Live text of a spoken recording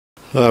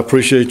I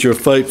appreciate your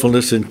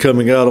faithfulness in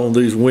coming out on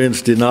these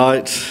Wednesday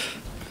nights.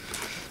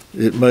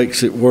 It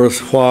makes it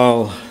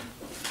worthwhile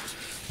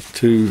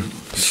to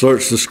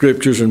search the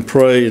scriptures and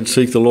pray and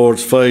seek the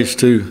Lord's face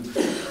to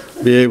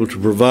be able to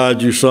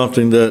provide you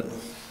something that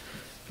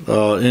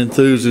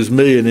enthuses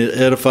me and it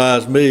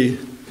edifies me.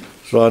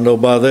 So I know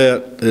by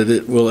that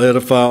it will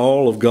edify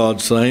all of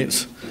God's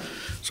saints.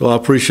 So I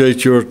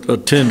appreciate your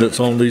attendance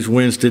on these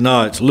Wednesday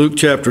nights. Luke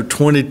chapter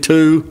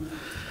 22,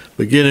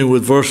 beginning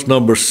with verse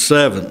number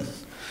 7.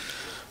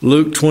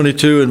 Luke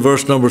 22 and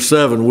verse number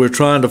 7. We're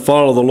trying to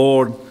follow the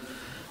Lord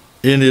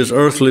in his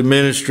earthly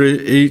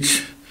ministry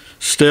each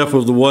step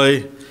of the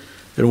way,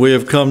 and we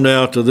have come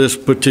now to this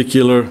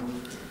particular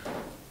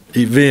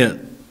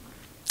event.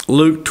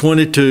 Luke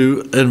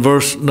 22 and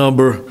verse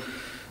number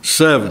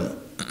 7.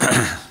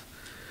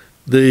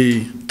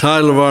 The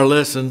title of our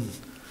lesson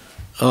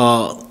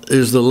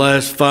is the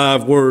last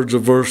 5 words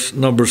of verse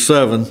number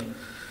 7.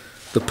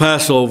 The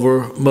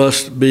Passover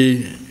must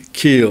be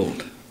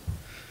killed.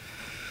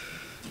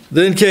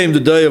 Then came the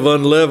day of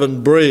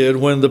unleavened bread,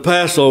 when the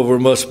Passover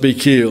must be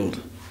killed.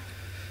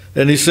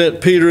 And he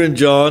sent Peter and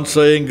John,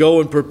 saying,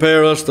 Go and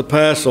prepare us the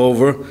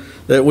Passover,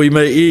 that we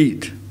may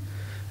eat.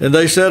 And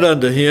they said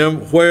unto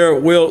him, Where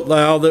wilt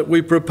thou that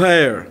we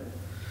prepare?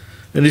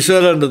 And he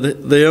said unto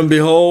them,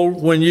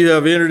 Behold, when you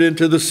have entered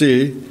into the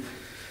city,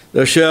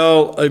 there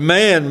shall a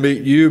man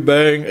meet you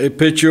bearing a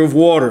pitcher of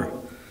water.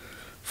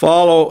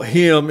 Follow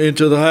him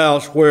into the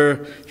house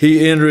where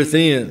he entereth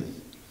in.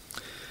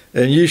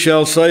 And ye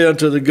shall say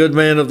unto the good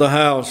man of the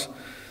house,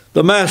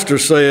 The master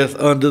saith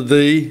unto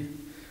thee,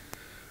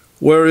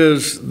 Where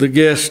is the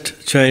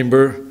guest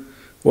chamber,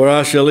 where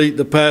I shall eat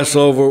the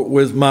Passover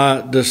with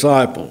my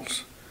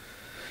disciples?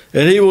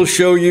 And he will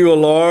show you a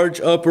large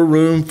upper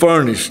room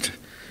furnished.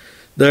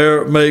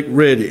 There make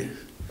ready.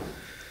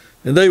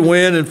 And they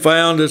went and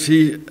found as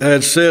he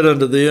had said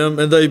unto them,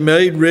 and they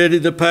made ready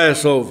the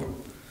Passover.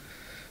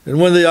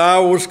 And when the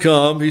hour was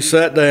come, he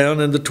sat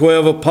down, and the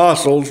 12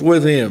 apostles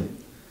with him.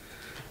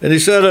 And he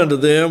said unto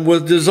them,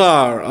 With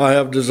desire I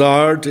have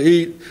desired to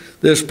eat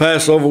this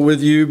Passover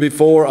with you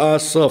before I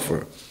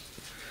suffer.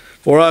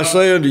 For I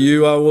say unto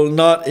you, I will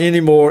not any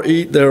more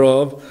eat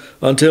thereof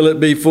until it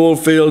be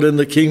fulfilled in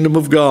the kingdom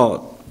of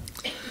God.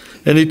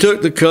 And he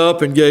took the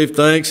cup and gave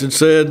thanks and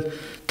said,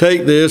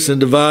 Take this and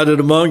divide it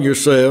among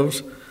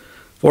yourselves.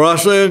 For I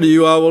say unto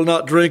you, I will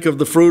not drink of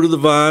the fruit of the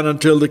vine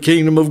until the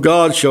kingdom of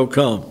God shall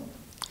come.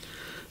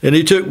 And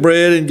he took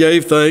bread and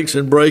gave thanks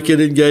and brake it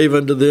and gave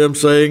unto them,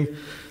 saying,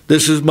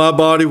 This is my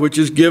body which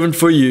is given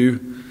for you.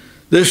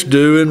 This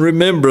do in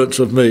remembrance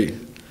of me.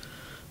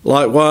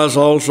 Likewise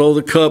also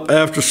the cup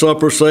after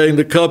supper, saying,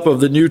 The cup of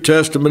the New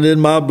Testament in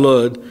my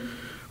blood,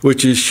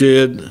 which is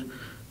shed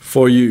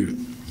for you.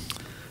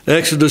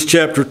 Exodus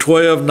chapter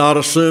 12, not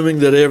assuming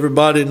that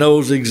everybody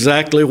knows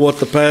exactly what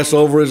the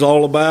Passover is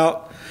all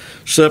about.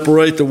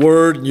 Separate the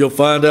word and you'll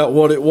find out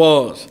what it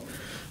was.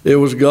 It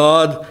was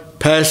God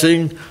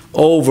passing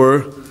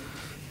over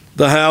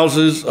the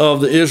houses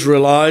of the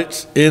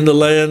Israelites in the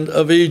land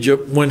of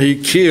Egypt when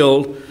he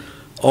killed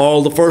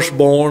all the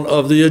firstborn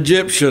of the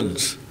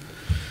Egyptians.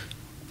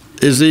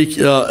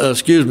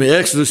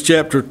 Exodus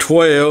chapter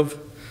 12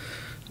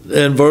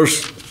 and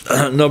verse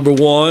number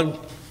 1.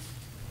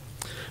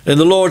 And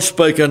the Lord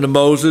spake unto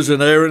Moses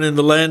and Aaron in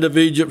the land of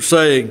Egypt,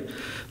 saying,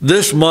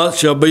 This month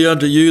shall be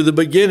unto you the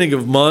beginning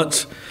of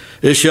months.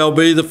 It shall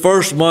be the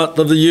first month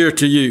of the year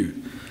to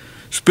you.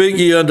 Speak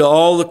ye unto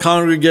all the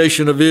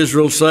congregation of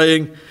Israel,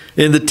 saying,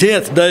 In the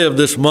 10th day of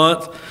this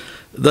month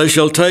they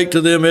shall take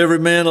to them every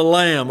man a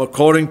lamb,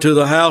 according to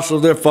the house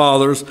of their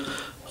fathers,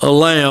 a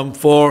lamb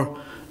for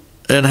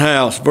an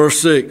house. Verse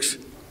 6.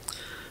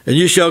 And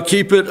ye shall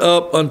keep it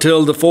up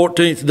until the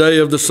 14th day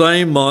of the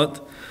same month,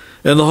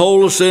 and the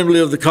whole assembly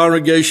of the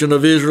congregation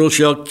of Israel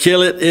shall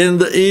kill it in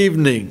the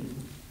evening.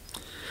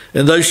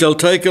 And they shall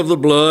take of the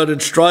blood and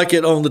strike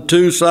it on the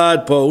 2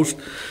 side posts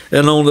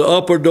and on the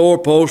upper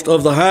doorpost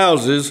of the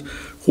houses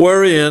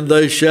wherein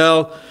they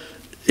shall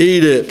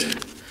eat it.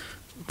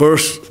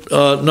 Verse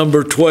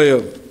number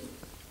 12.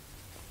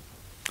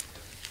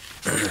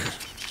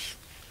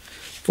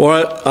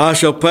 For I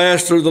shall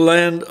pass through the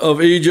land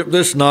of Egypt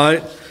this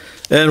night,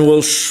 and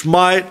will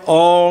smite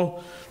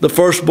all the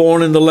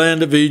firstborn in the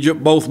land of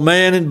Egypt, both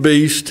man and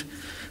beast,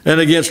 and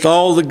against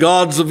all the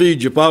gods of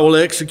Egypt I will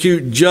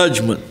execute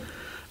judgment.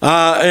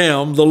 I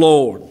am the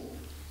Lord.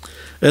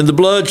 And the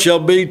blood shall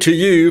be to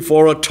you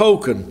for a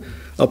token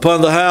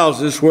upon the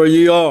houses where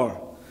ye are.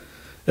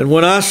 And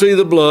when I see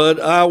the blood,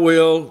 I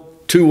will,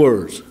 2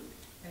 words.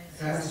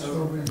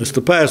 Passover. It's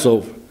the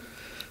Passover.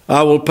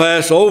 I will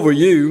pass over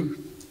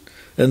you,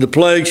 and the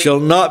plague shall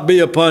not be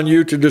upon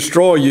you to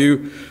destroy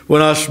you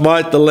when I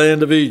smite the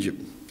land of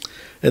Egypt.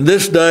 And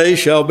this day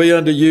shall be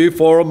unto you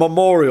for a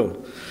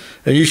memorial,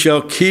 and you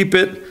shall keep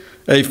it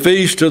a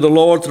feast to the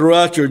Lord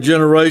throughout your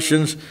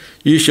generations.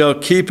 You shall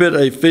keep it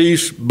a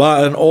feast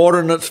by an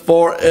ordinance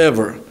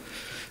forever.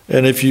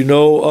 And if you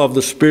know of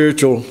the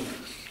spiritual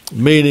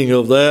meaning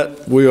of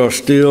that, we are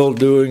still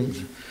doing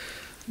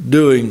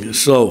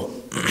so.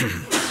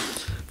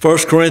 1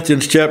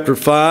 Corinthians chapter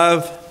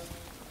 5,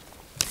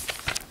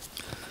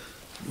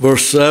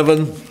 verse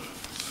 7.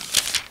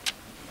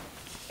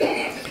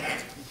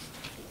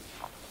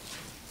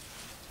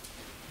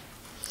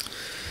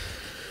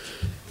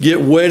 Get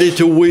ready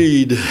to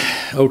weed,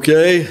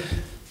 okay?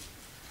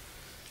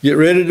 Get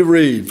ready to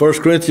read. 1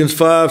 Corinthians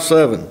 5,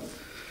 7.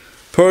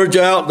 Purge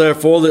out,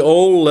 therefore, the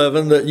old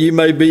leaven, that ye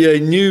may be a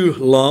new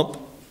lump,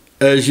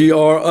 as ye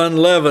are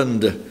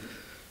unleavened.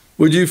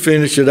 Would you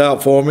finish it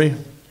out for me?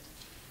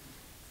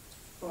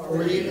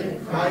 For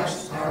even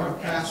Christ, our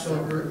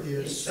Passover,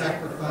 is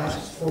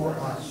sacrificed for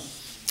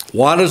us.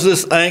 Why does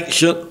this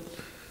ancient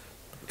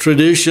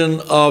tradition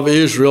of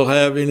Israel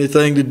have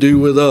anything to do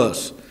with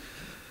us?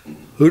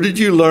 Who did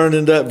you learn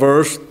in that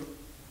verse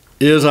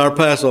is our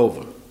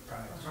Passover?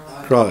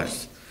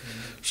 Christ.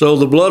 So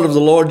the blood of the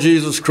Lord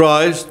Jesus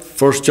Christ,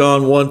 1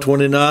 John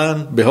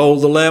 1:29,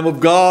 behold the Lamb of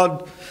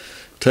God,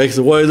 takes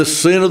away the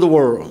sin of the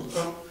world.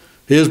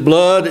 His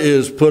blood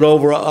is put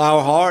over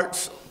our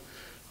hearts.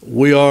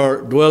 We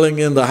are dwelling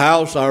in the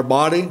house, our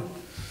body.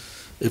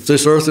 If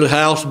this earthly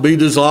house be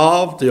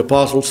dissolved, the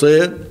apostle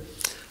said,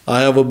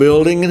 I have a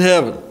building in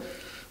heaven.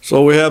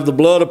 So we have the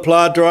blood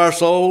applied to our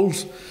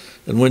souls,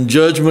 and when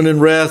judgment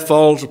and wrath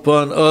falls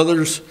upon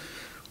others,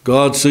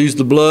 God sees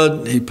the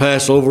blood, he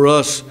passes over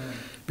us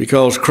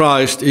because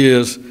Christ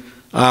is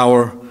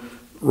our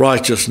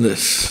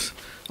righteousness.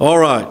 All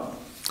right,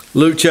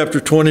 Luke chapter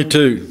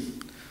 22.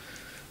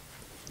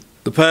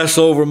 The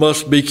Passover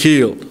must be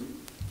killed.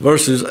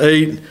 Verses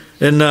 8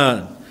 and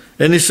 9.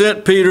 And he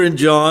sent Peter and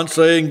John,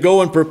 saying,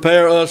 Go and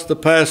prepare us the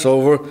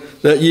Passover,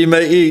 that we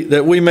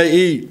may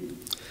eat.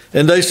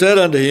 And they said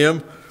unto him,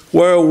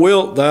 Where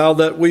wilt thou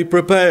that we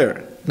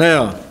prepare?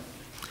 Now,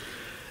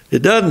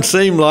 it doesn't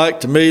seem like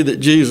to me that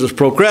Jesus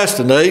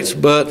procrastinates,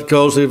 but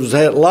because he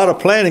had a lot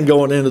of planning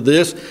going into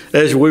this,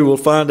 as we will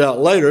find out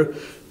later.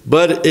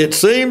 But it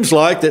seems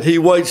like that he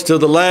waits till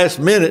the last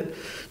minute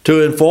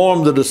to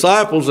inform the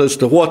disciples as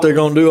to what they're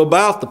going to do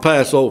about the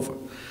Passover.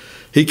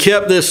 He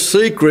kept this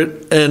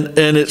secret and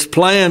its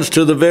plans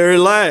to the very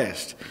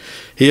last.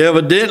 He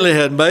evidently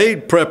had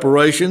made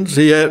preparations.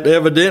 He had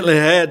evidently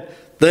had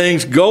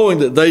things going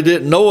that they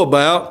didn't know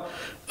about.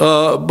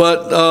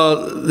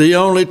 But he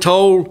only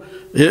told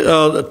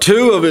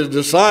two of his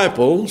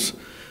disciples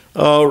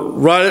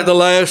right at the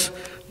last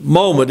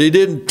moment. He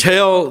didn't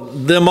tell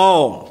them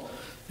all.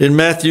 In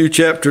Matthew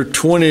chapter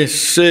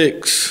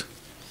 26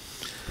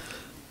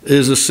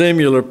 is a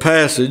similar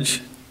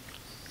passage.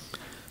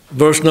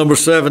 Verse number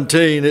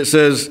 17, it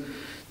says,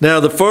 Now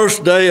the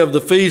first day of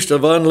the feast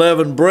of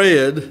unleavened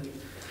bread,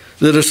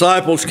 the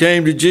disciples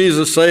came to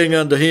Jesus, saying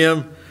unto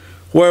him,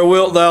 Where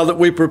wilt thou that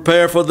we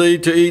prepare for thee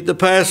to eat the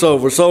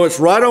Passover? So it's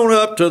right on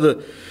up to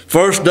the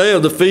first day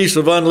of the feast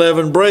of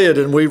unleavened bread.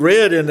 And we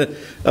read in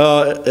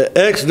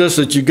Exodus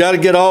that you got to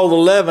get all the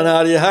leaven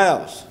out of your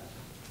house.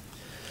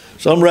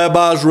 Some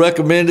rabbis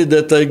recommended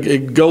that they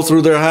go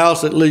through their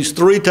house at least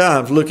 3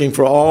 times looking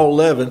for all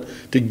leaven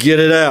to get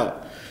it out.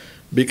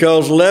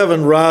 Because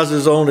leaven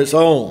rises on its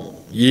own,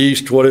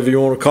 yeast, whatever you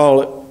want to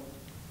call it.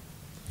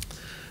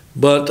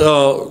 But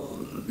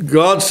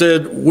God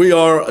said, we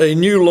are a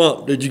new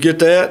lump. Did you get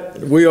that?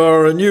 We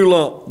are a new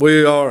lump.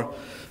 We are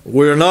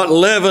not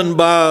leavened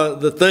by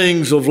the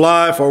things of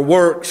life or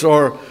works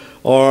or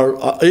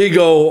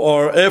ego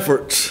or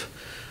efforts.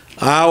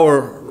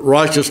 Our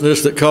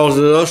righteousness that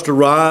causes us to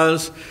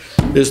rise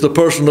is the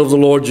person of the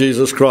Lord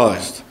Jesus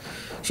Christ.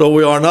 So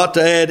we are not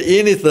to add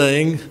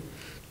anything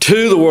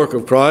to the work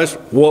of Christ.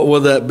 What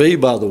would that be,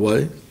 by the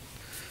way?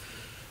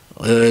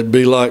 It'd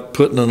be like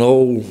putting an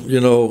old,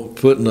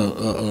 putting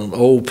an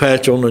old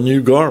patch on a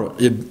new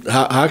garment.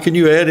 How can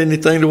you add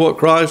anything to what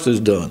Christ has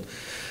done?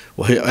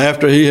 Well,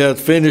 after he had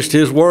finished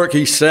his work,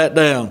 he sat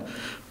down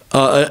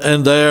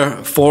and there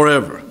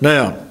forever.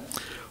 Now,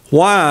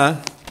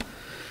 why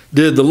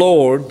did the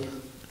Lord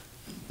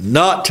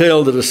not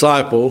tell the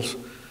disciples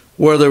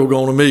where they were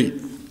going to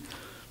meet?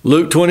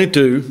 Luke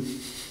 22.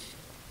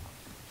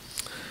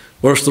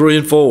 Verse 3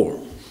 and 4.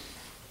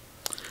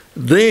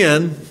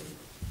 Then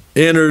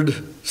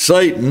entered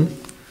Satan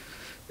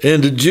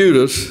into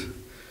Judas,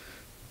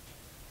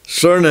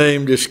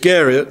 surnamed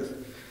Iscariot,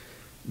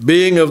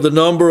 being of the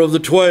number of the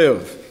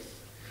 12.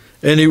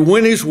 And he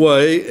went his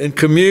way and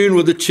communed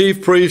with the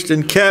chief priests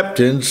and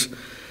captains,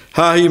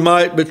 how he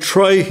might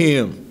betray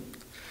him.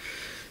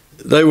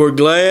 They were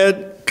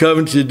glad,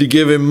 coveted to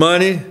give him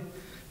money,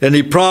 and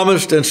he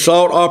promised and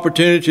sought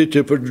opportunity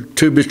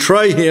to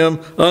betray him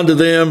unto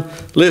them,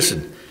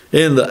 listen,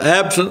 in the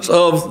absence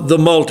of the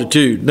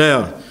multitude.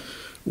 Now,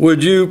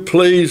 would you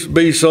please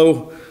be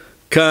so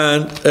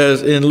kind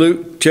as in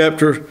Luke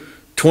chapter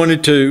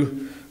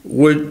 22,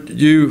 would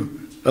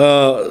you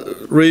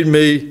read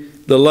me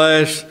the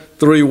last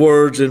 3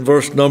 words in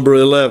verse number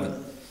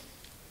 11?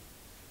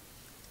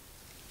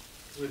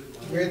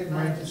 With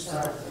my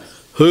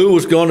disciples. Who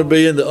was going to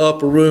be in the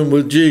upper room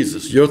with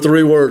Jesus? Your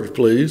 3 words,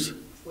 please.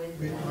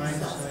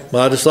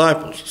 My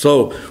disciples.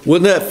 So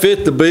wouldn't that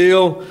fit the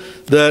bill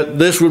that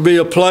this would be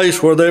a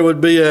place where there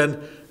would be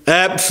an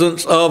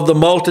absence of the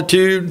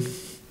multitude?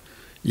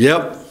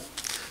 Yep.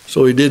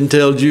 So he didn't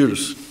tell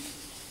Judas.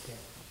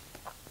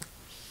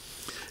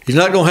 He's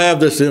not going to have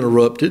this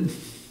interrupted.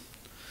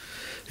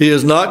 He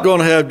is not going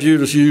to have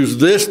Judas use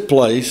this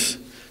place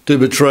to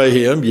betray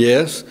him.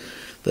 Yes,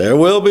 there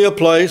will be a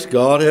place.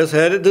 God has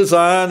had it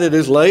designed. It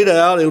is laid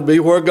out. It will be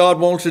where God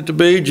wants it to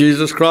be.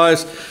 Jesus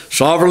Christ,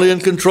 sovereignly in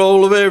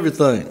control of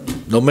everything.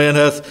 No man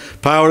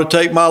hath power to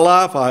take my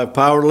life. I have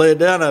power to lay it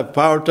down. I have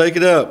power to take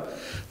it up.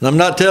 And I'm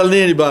not telling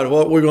anybody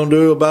what we're going to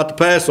do about the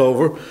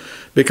Passover,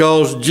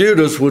 because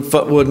Judas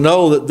would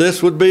know that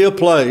this would be a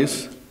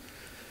place.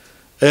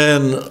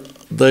 And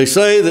they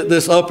say that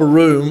this upper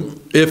room,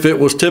 if it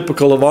was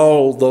typical of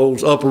all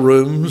those upper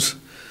rooms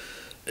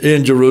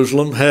in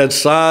Jerusalem, had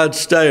side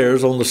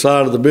stairs on the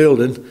side of the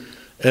building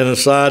and a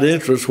side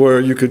entrance where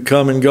you could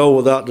come and go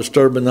without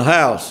disturbing the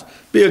house.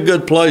 Be a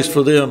good place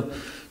for them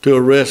to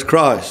arrest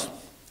Christ.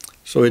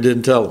 So he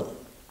didn't tell them.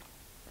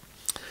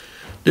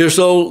 Dear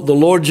soul, the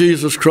Lord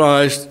Jesus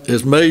Christ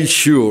has made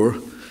sure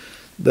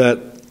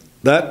that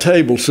that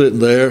table sitting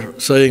there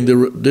saying,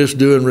 "This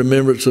do in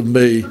remembrance of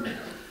me,"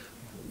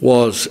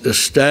 was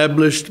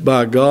established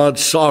by God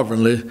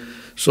sovereignly,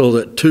 so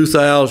that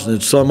 2,000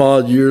 and some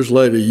odd years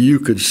later you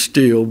could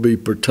still be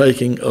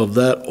partaking of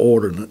that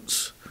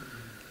ordinance.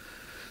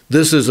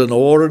 This is an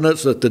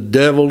ordinance that the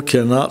devil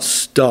cannot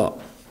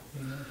stop.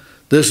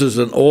 This is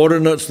an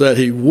ordinance that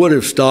he would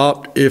have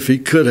stopped if he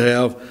could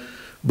have,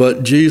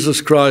 but Jesus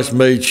Christ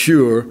made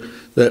sure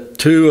that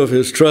two of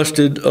his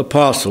trusted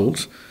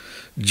apostles,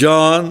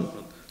 John,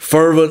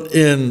 fervent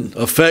in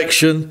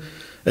affection,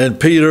 and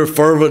Peter,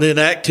 fervent in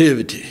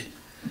activity,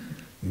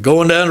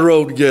 going down the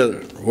road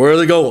together. Where are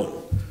they going?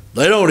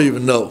 They don't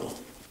even know.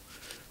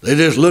 They're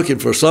just looking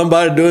for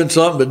somebody doing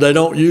something that they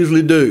don't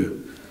usually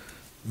do.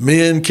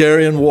 Men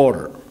carrying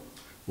water.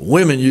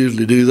 Women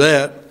usually do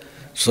that,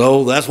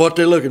 so that's what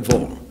they're looking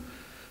for.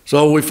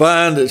 So we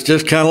find it's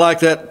just kind of like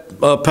that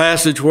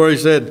passage where he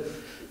said,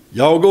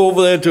 y'all go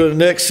over there to the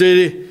next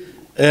city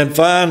and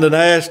find an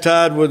ass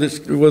tied with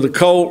a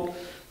colt,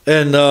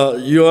 and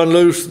you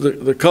unloose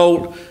the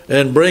colt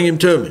and bring him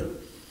to me.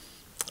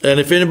 And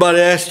if anybody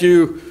asks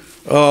you,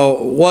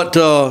 what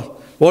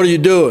are you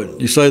doing?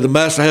 You say, the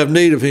master have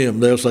need of him.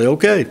 They'll say,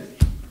 okay.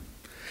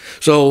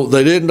 So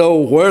they didn't know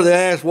where the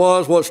ass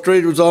was, what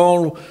street it was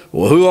on,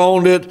 who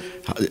owned it,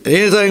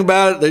 anything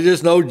about it. They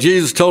just know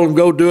Jesus told them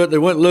go do it. They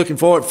went looking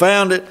for it,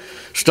 found it,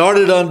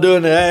 started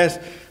undoing the ass.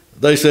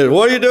 They said,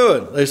 what are you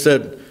doing? They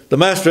said, the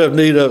master have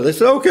need of it. They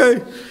said,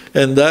 okay.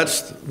 And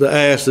that's the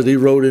ass that he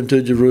rode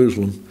into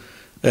Jerusalem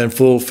and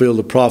fulfilled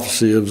the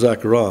prophecy of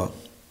Zechariah.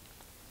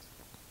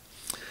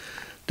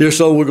 Dear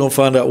soul, we're going to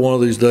find out one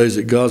of these days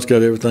that God's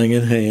got everything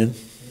in hand.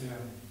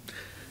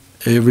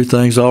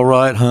 Everything's all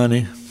right,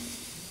 honey.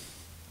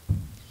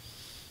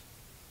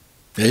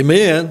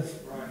 Amen.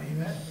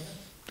 Amen.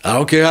 I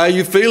don't care how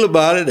you feel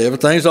about it.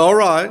 Everything's all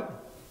right.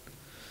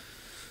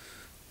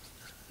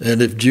 And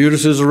if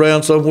Judas is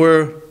around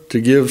somewhere to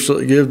give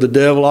the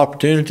devil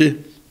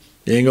opportunity,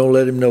 he ain't going to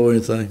let him know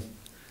anything.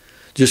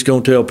 Just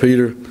going to tell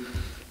Peter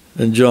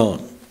and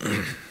John.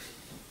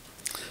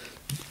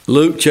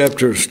 John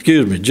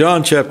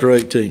chapter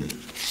 18.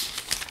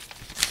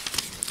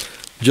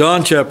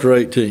 John chapter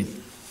 18.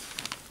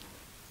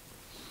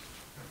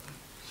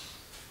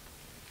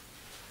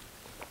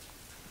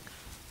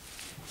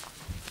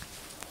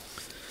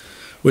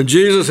 When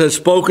Jesus had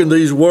spoken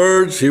these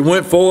words, he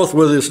went forth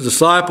with his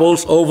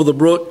disciples over the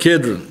brook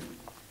Kidron,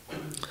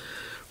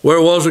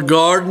 where was a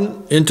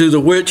garden, into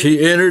the which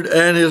he entered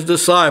and his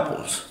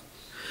disciples.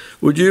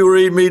 Would you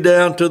read me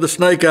down to the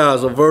snake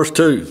eyes of verse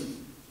 2?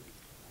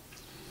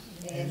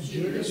 And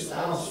Judas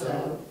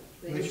also,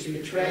 which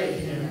betrayed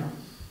him,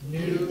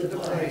 knew the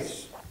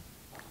place.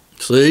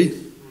 See?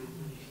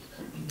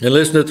 And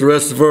listen to the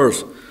rest of the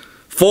verse.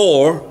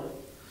 For,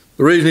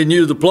 the reason he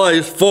knew the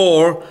place,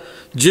 for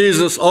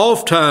Jesus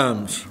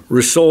oftentimes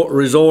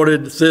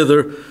resorted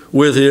thither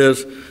with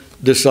his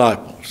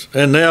disciples.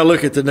 And now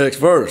look at the next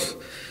verse.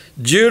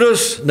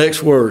 Judas,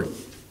 next word.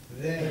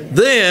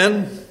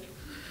 Then,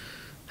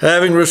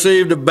 having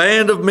received a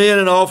band of men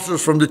and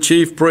officers from the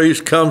chief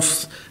priests,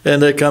 comes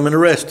and they come and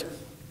arrest him.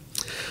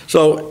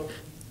 So,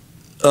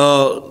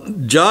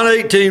 John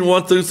 18,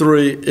 1 through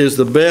 3 is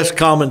the best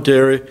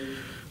commentary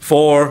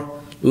for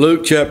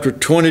Luke chapter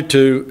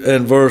 22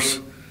 and verse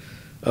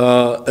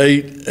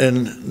 8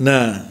 and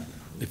 9.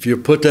 If you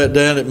put that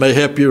down, it may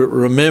help you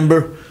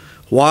remember,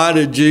 why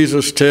did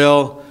Jesus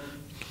tell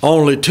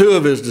only two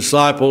of his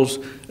disciples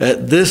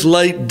at this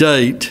late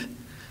date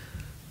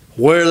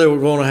where they were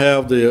going to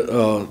have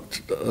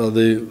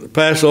the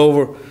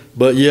Passover,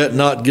 but yet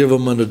not give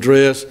them an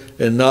address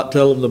and not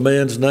tell them the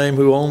man's name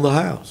who owned the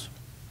house?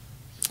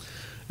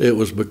 It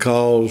was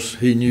because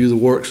he knew the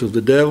works of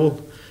the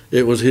devil.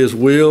 It was his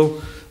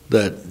will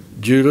that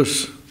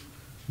Judas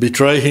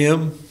betray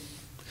him.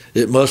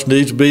 It must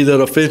needs be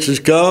that offenses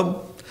come,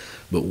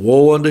 but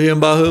woe unto him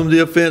by whom the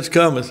offense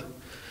cometh.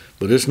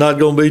 But it's not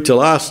going to be till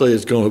I say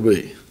it's going to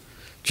be.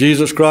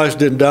 Jesus Christ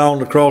didn't die on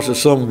the cross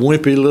as some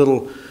wimpy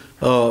little,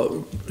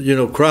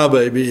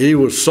 crybaby. He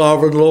was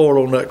sovereign Lord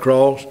on that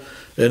cross,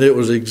 And it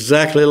was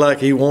exactly like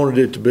he wanted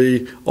it to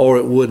be, or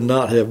it would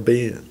not have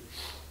been.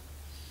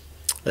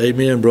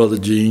 Amen, Brother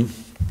Gene.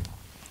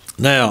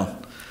 Now,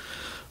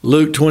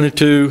 Luke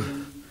 22,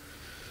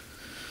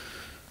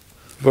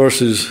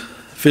 verses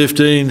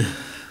 15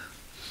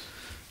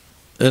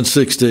 and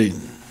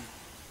 16.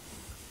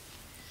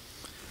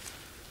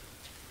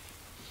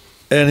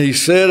 And he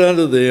said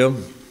unto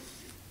them,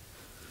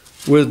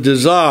 with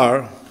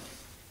desire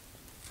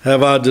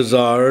have I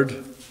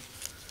desired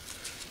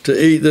to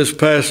eat this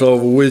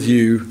Passover with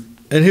you.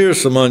 And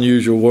here's some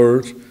unusual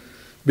words.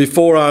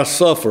 Before I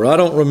suffer. I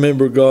don't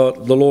remember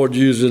the Lord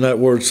using that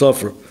word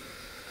suffer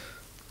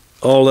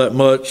all that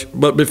much.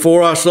 But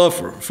before I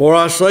suffer. For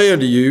I say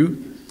unto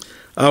you,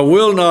 I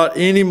will not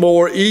any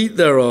more eat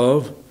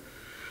thereof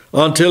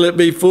until it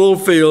be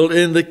fulfilled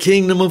in the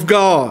kingdom of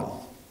God.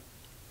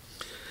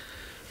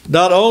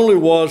 Not only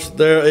was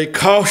there a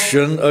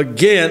caution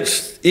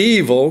against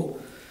evil,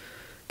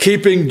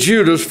 keeping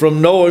Judas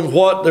from knowing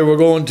what they were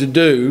going to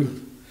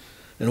do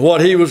and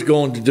what he was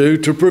going to do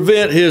to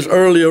prevent his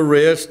early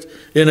arrest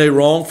in a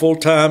wrongful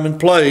time and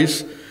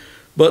place,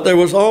 but there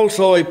was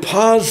also a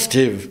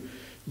positive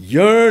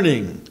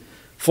yearning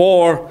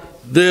for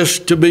this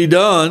to be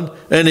done,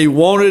 and he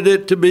wanted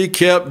it to be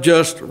kept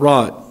just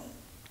right.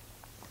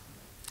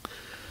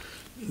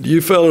 Do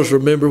you fellas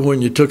remember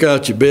when you took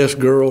out your best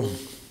girl?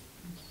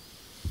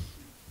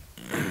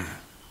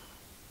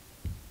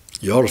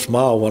 You ought to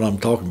smile when I'm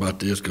talking about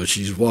this because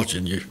she's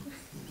watching you.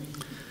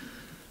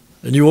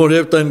 And you want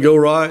everything to go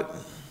right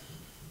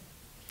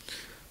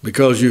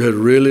because you had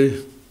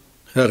really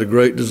had a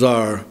great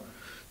desire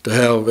to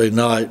have a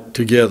night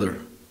together.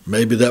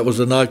 Maybe that was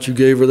the night you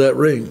gave her that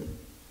ring.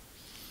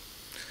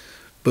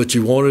 But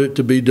you wanted it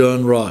to be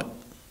done right.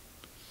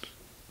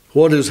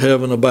 What is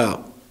heaven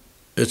about?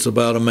 It's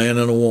about a man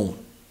and a woman.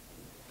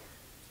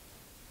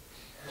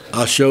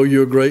 I show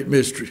you a great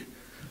mystery.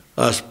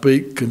 I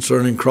speak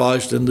concerning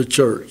Christ and the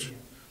church.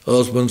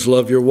 Husbands,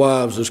 love your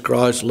wives as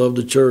Christ loved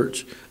the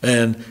church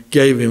and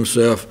gave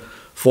himself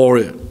for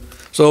it.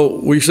 So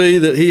we see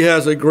that he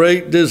has a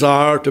great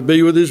desire to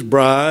be with his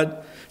bride.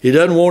 He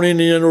doesn't want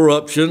any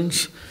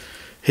interruptions.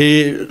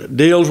 He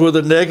deals with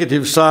the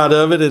negative side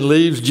of it and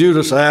leaves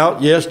Judas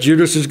out. Yes,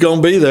 Judas is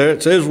going to be there.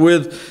 It says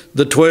with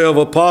the 12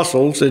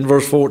 apostles in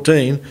verse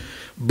 14,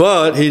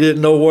 but he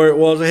didn't know where it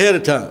was ahead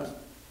of time.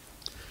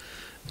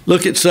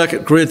 Look at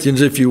 2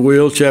 Corinthians, if you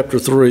will, chapter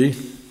 3.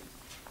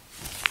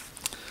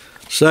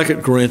 2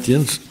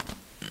 Corinthians,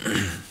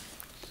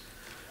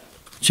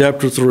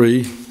 chapter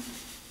 3.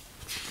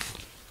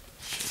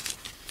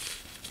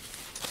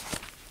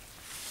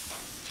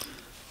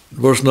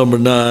 Verse number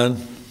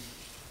 9.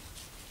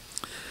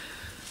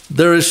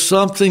 There is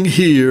something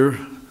here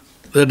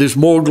that is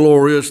more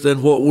glorious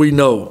than what we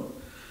know.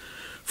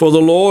 For the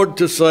Lord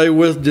to say,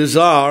 with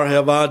desire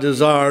have I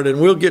desired,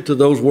 and we'll get to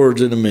those words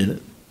in a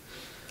minute.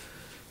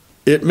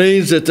 It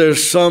means that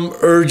there's some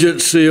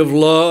urgency of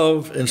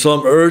love and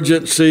some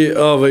urgency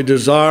of a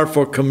desire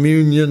for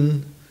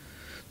communion,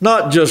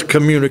 not just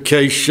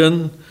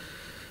communication,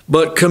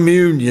 but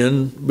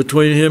communion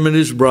between him and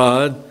his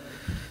bride.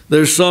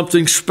 There's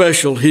something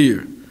special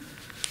here.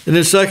 And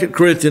in 2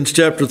 Corinthians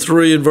chapter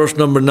 3 and verse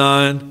number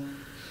 9,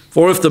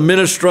 for if the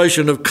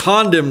ministration of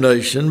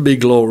condemnation be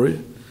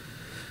glory,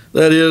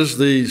 that is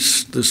the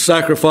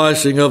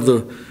sacrificing of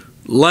the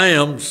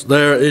lambs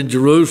there in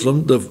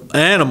Jerusalem, the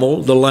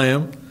animal, the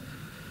lamb,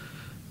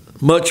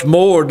 much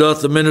more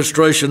doth the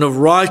ministration of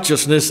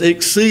righteousness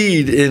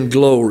exceed in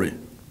glory.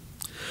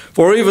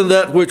 For even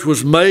that which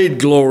was made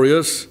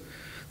glorious,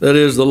 that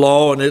is the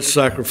law and its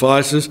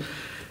sacrifices,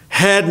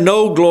 had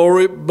no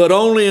glory, but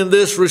only in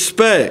this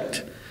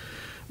respect,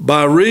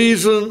 by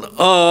reason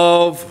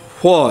of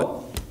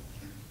what?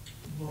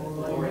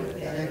 Glory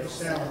that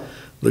excelleth.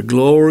 The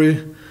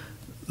glory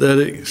that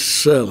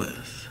excelleth.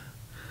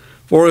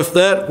 For if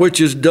that which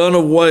is done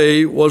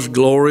away was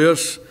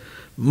glorious,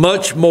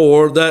 much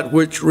more that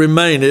which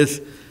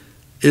remaineth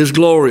is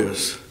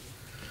glorious.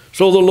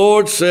 So the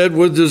Lord said,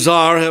 with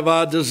desire have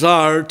I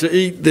desired to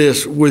eat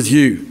this with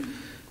you.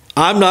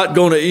 I'm not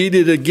going to eat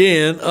it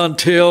again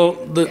until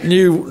the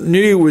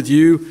new with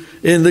you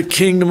in the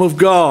kingdom of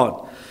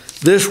God.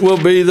 This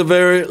will be the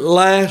very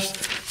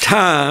last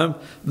time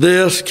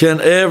this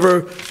can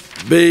ever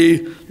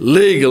be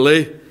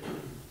legally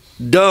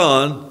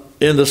done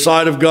in the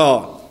sight of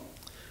God.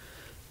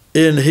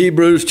 In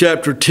Hebrews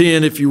chapter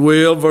 10, if you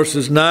will,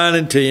 verses 9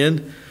 and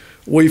 10,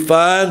 we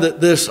find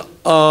that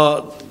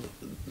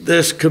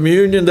this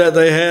communion that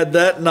they had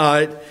that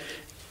night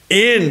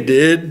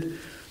ended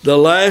the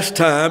last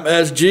time,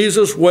 as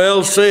Jesus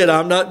well said,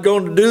 I'm not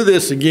going to do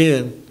this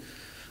again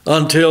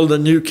until the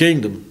new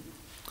kingdom.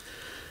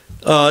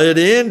 It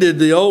ended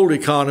the old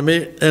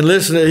economy, and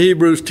listen to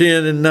Hebrews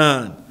 10 and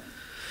 9.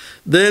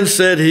 Then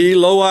said he,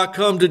 Lo, I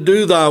come to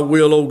do thy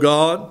will, O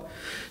God.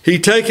 He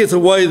taketh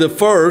away the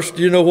first.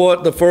 You know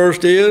what the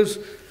first is?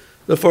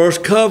 The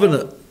first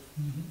covenant.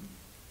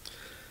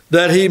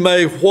 That he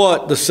may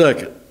what the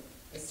second?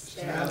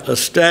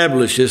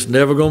 Establish. It's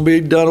never going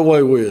to be done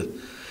away with.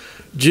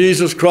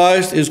 Jesus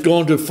Christ is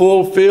going to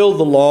fulfill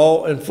the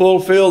law and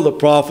fulfill the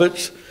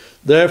prophets.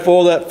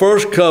 Therefore, that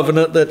first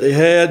covenant that they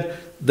had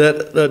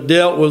that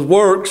dealt with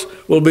works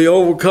will be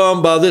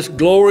overcome by this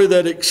glory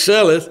that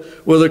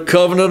excelleth with a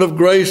covenant of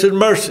grace and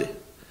mercy.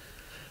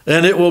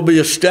 And it will be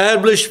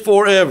established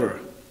forever,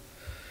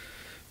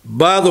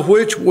 by the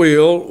which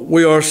will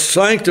we are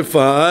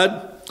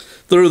sanctified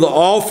through the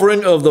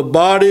offering of the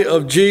body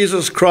of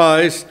Jesus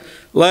Christ.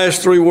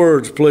 Last three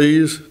words,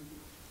 please.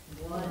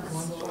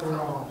 Once for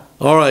all.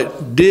 All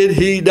right. Did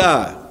he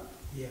die?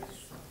 Yes.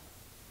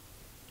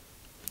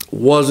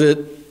 Was it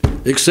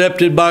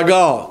accepted by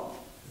God?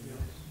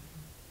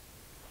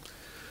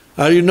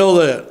 How do you know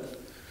that?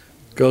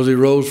 Because he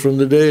rose from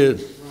the dead.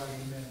 Right,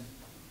 amen.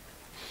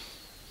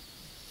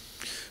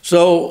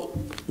 So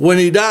when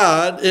he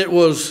died, it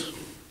was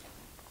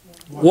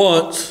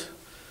once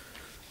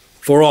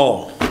for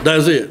all.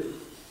 That's it.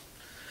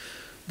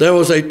 There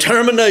was a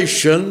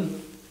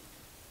termination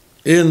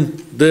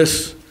in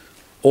this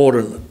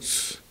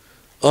ordinance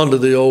under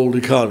the old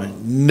economy,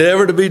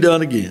 never to be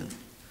done again.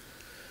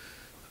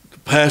 The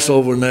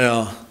Passover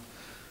now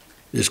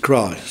is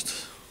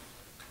Christ,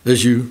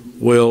 as you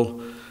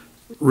well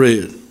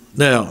read.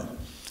 Now,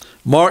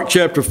 Mark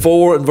chapter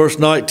 4 and verse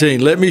 19.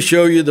 Let me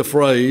show you the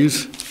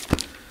phrase,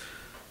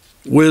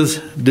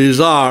 with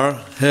desire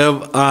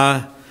have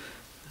I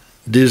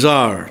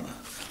desired.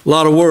 A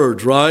lot of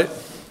words, right?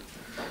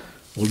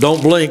 Well,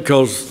 don't blink,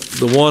 because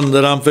the one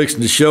that I'm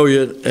fixing to show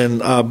you,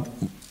 and I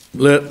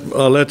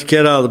let the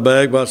cat out of the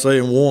bag by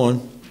saying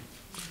one.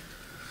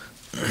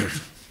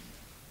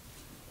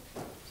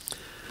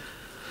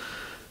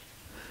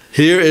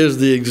 Here is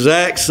the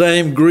exact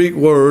same Greek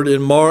word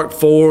in Mark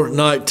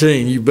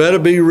 4:19. You better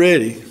be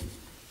ready.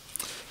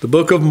 The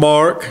book of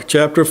Mark,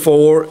 chapter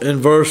 4 and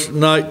verse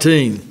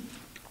 19.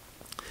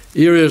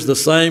 Here is the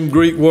same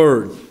Greek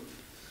word.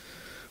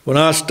 When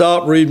I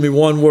stop, read me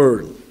one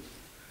word.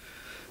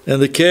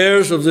 And the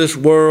cares of this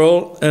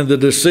world and the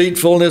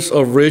deceitfulness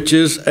of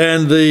riches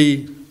and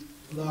the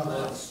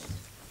Lust.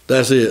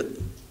 That's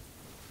it.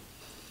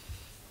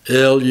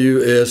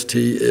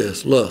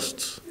 Lusts,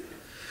 lusts.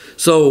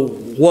 So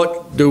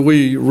what do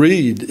we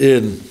read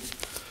in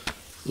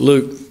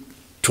Luke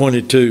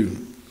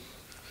 22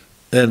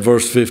 and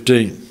verse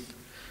 15?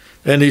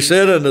 And he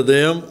said unto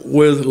them,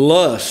 with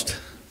lust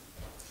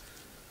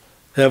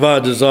have I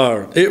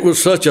desired. It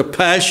was such a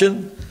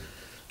passion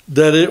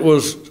that it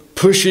was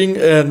pushing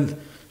and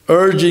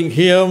urging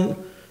him,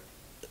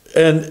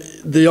 and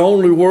the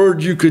only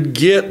word you could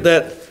get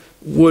that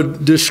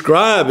would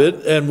describe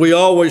it, and we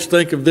always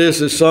think of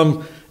this as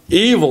some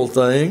evil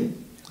thing,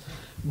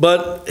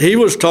 but he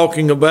was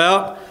talking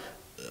about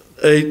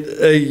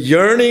a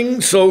yearning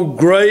so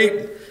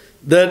great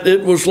that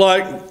it was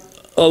like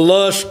a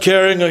lust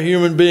carrying a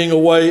human being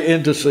away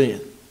into sin.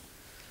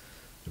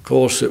 Of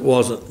course, it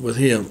wasn't with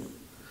him.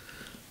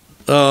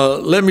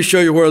 Let me show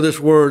you where this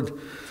word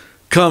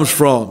comes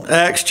from.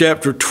 Acts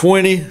chapter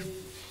 20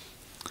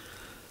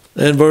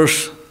 and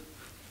verse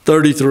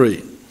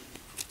 33.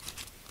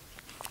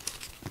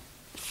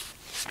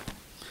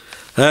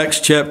 Acts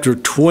chapter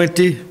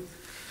 20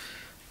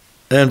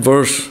 and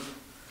verse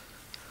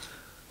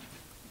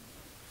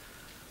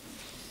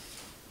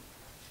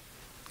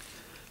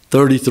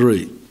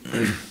 33.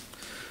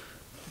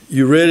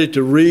 You ready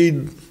to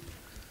read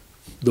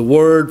the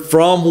word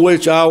from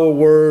which our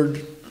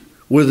word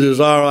with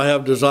desire I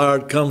have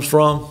desired comes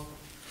from?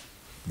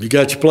 You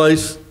got your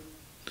place?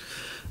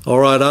 All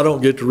right, I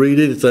don't get to read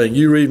anything.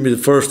 You read me the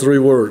first three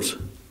words.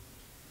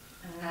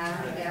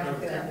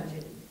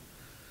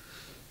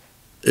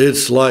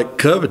 It's like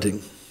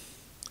coveting,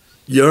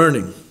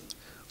 yearning,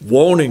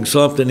 wanting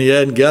something he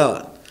hadn't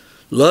got,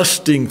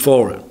 lusting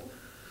for it,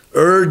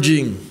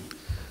 urging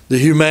the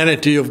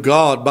humanity of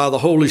God by the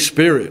Holy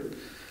Spirit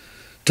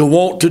to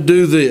want to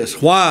do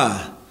this.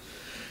 Why?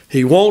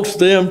 He wants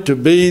them to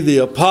be the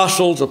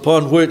apostles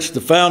upon which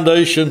the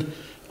foundation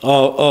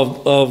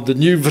of the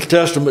New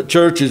Testament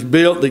church is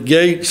built. The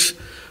gates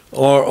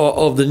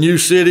of the new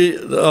city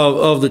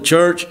of the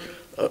church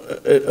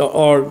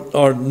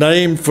are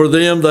named for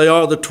them. They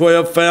are the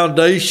 12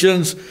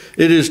 foundations.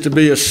 It is to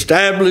be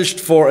established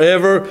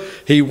forever.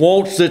 He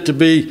wants it to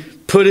be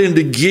put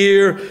into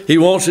gear. He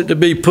wants it to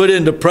be put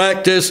into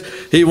practice.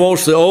 He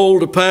wants the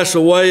old to pass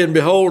away and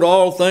behold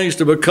all things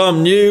to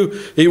become new.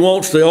 He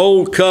wants the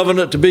old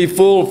covenant to be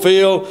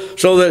fulfilled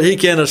so that he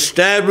can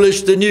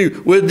establish the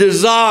new with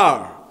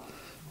desire,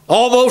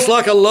 almost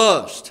like a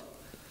lust,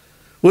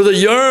 with a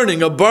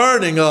yearning, a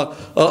burning, a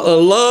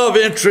love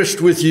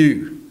interest with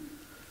you.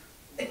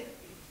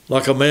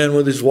 Like a man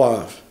with his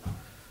wife.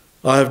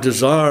 I have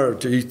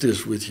desired to eat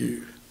this with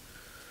you.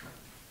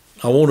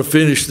 I want to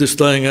finish this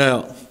thing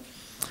out.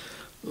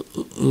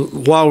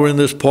 While we're in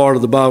this part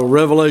of the Bible,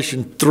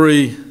 Revelation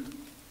 3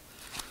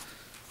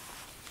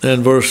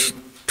 and verse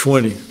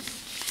 20.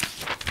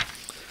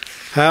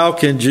 How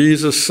can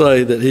Jesus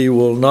say that he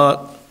will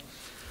not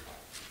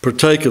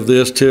partake of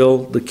this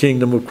till the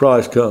kingdom of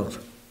Christ comes?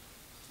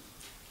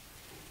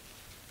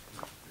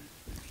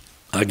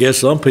 I guess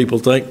some people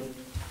think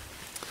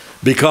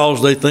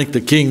because they think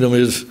the kingdom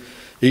is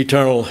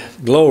eternal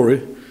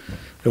glory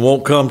and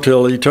won't come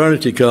till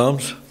eternity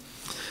comes.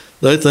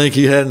 They think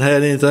he hadn't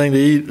had anything to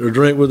eat or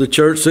drink with the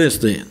church since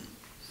then.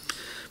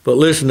 But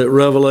listen at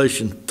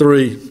Revelation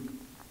 3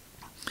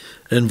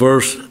 and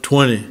verse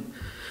 20.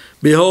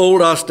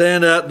 Behold, I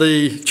stand at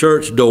the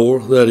church door,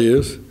 that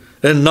is,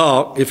 and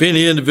knock. If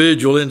any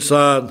individual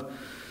inside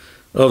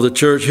of the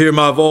church hear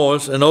my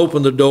voice and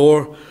open the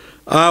door,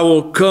 I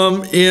will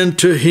come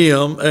into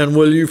him, and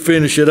will you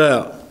finish it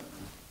out?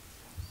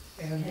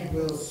 And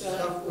will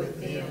sup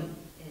with him,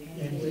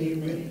 and he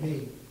with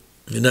me.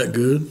 Isn't that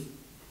good?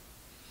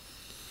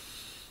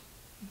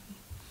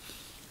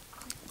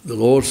 The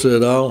Lord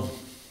said, I'll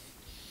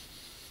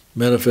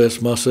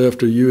manifest myself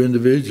to you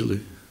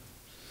individually.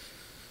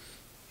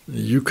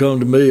 You come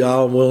to me,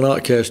 I will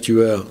not cast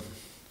you out.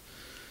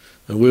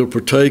 And we'll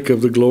partake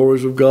of the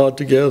glories of God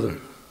together.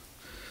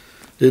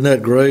 Isn't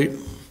that great?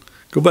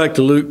 Go back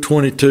to Luke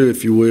 22,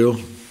 if you will.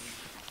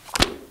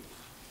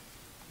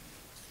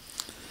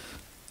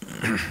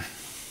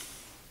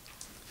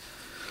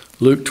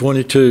 Luke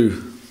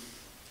 22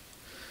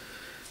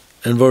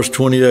 and verse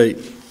 28.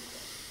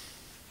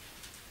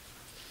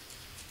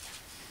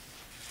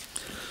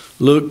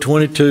 Luke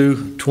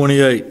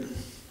 22:28.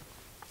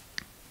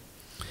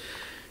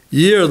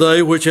 Ye are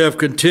they which have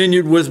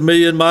continued with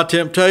me in my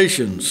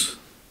temptations,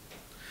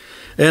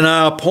 and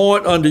I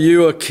appoint unto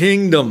you a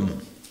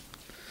kingdom,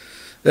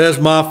 as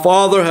my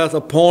Father hath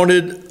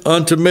appointed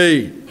unto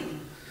me,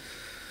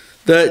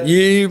 that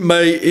ye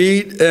may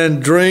eat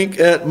and drink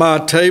at my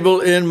table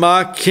in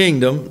my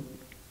kingdom,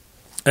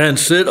 and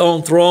sit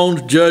on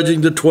thrones judging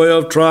the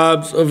 12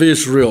 tribes of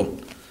Israel.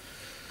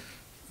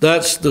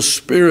 That's the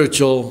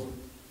spiritual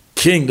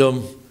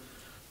kingdom,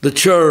 the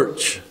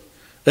church,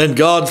 and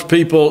God's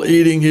people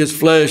eating his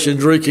flesh and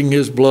drinking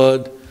his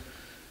blood,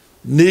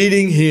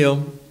 needing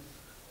him,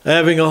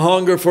 having a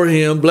hunger for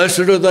him.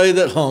 Blessed are they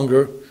that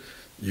hunger.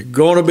 You're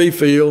going to be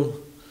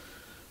filled.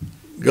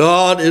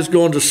 God is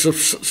going to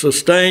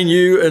sustain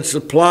you and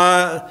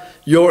supply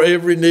your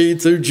every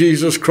need through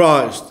Jesus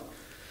Christ.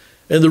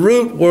 And the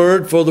root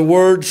word for the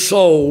word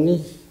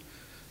soul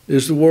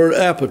is the word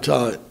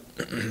appetite.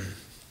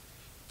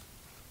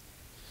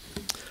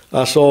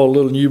 I saw a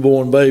little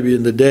newborn baby,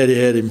 and the daddy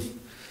had him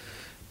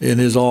in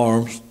his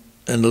arms,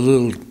 and the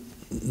little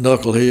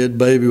knucklehead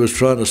baby was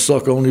trying to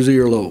suck on his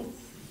earlobe.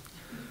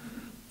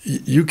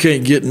 You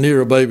can't get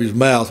near a baby's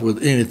mouth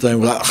with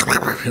anything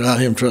without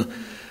him trying.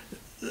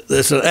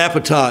 That's an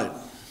appetite.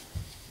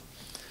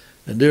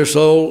 And dear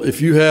soul, if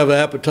you have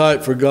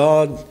appetite for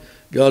God,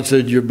 God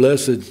said you're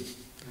blessed.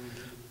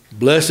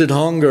 Blessed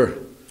hunger.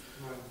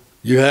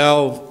 You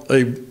have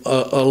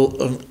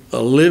a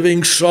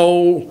living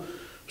soul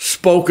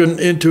spoken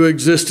into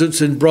existence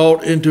and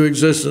brought into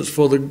existence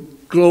for the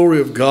glory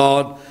of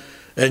God.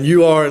 And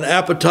you are an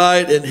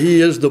appetite, and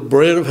he is the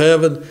bread of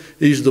heaven.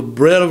 He's the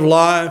bread of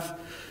life.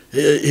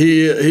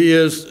 He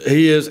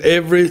is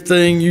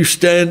everything you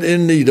stand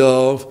in need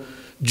of.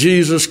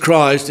 Jesus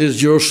Christ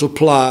is your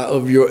supply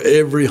of your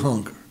every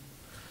hunger.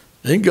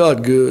 Ain't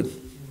God good?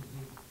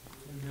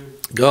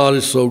 God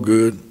is so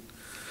good.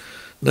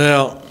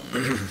 Now,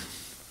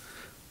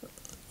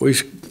 we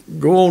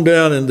go on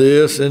down in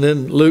this, and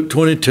in Luke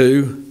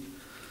 22,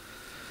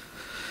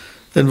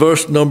 in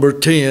verse number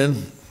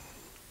 10,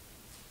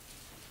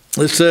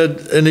 it said,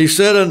 and he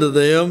said unto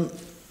them,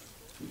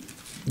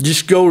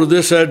 just go to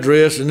this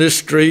address in this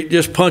street,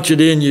 just punch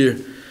it in your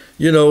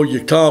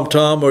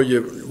tom-tom or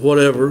your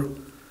whatever,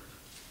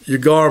 your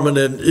garment,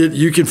 and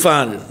you can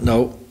find it.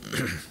 No.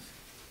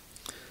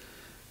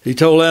 He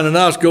told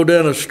Ananias, go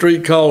down a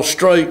street called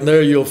Straight, and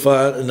there you'll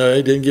find it. And no,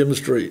 he didn't give him the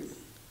street.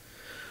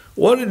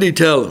 What did he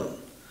tell him?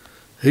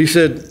 He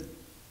said,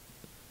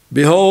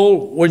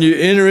 behold, when you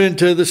enter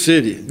into the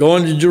city,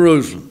 going to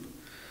Jerusalem,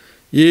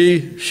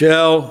 ye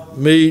shall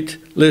meet,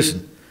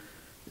 listen,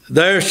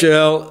 there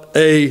shall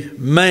a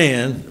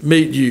man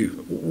meet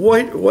you.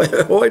 Wait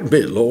a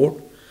minute,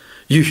 Lord.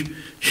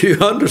 You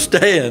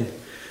understand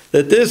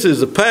that this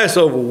is a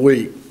Passover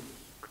week.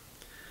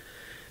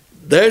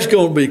 There's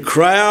going to be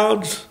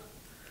crowds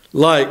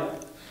and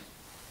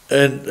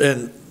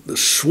the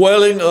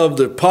swelling of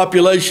the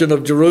population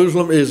of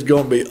Jerusalem is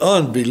going to be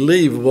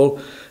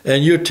unbelievable.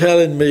 And you're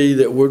telling me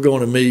that we're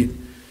going to meet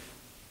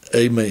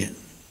a man.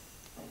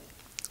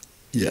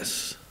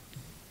 Yes.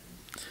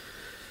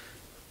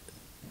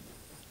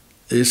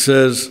 It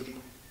says,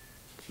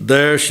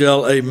 there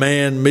shall a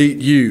man meet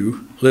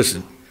you,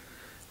 listen,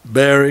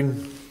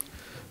 bearing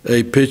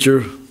a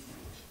pitcher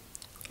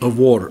of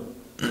water.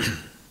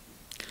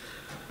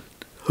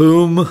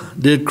 Whom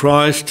did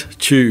Christ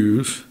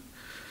choose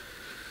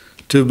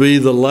to be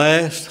the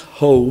last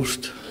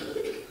host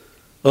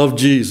of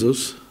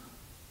Jesus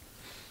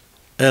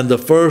and the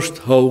first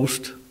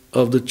host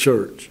of the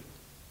church?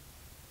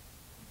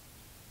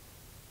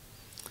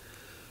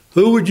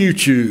 Who would you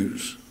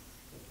choose?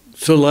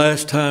 It's the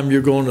last time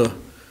you're going to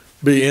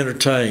be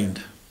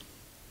entertained.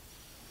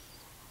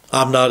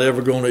 I'm not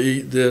ever going to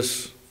eat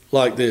this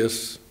like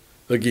this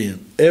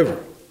again,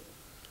 ever.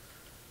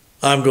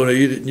 I'm going to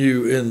eat it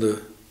new in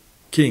the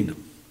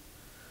kingdom.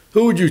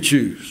 Who would you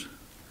choose?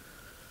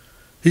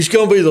 He's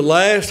going to be the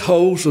last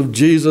host of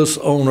Jesus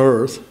on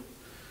earth,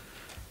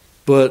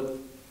 but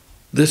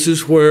this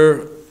is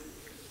where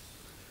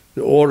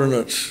the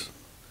ordinance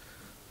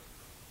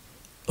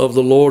of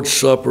the Lord's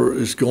Supper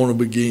is going to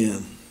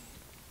begin.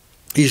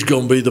 He's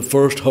going to be the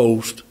first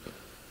host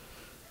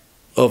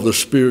of the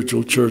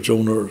spiritual church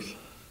on earth.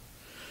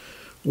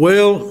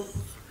 Well,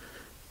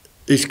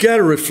 he's got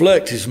to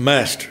reflect his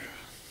master.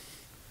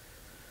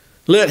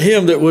 Let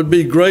him that would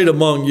be great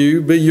among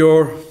you be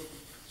your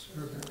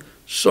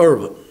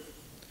servant.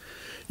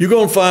 You're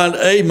going to find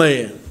a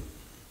man.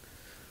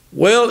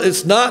 Well,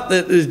 it's not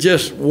that there's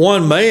just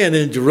one man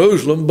in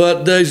Jerusalem,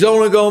 but there's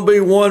only going to be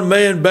one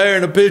man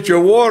bearing a pitcher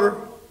of water.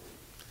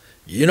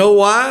 You know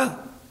why?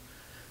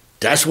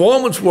 That's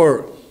woman's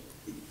work.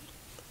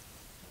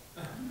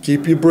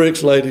 Keep your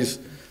bricks, ladies,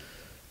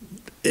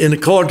 in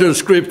according to the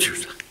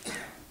scriptures.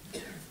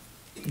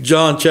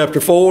 John chapter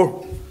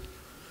 4,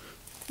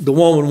 the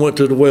woman went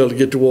to the well to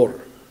get the water.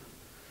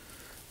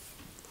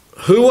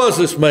 Who was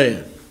this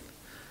man?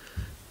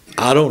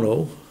 I don't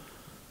know.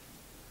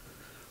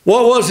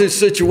 What was his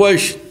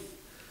situation?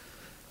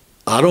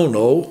 I don't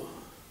know.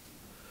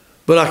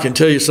 But I can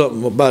tell you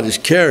something about his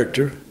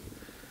character.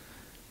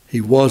 He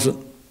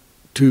wasn't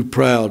too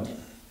proud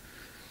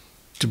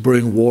to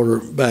bring water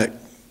back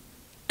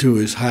to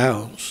his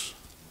house.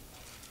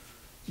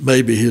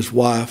 Maybe his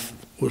wife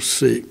was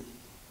sick.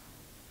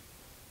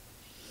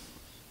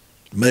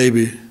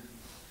 Maybe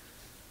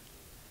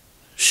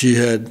she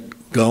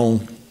had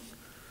gone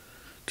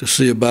to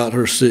see about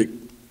her sick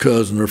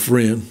cousin or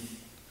friend,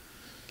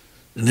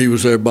 and he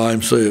was there by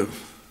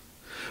himself.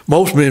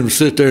 Most men would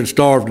sit there and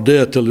starve to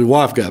death till his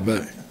wife got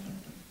back.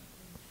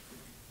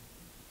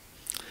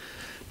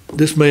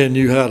 This man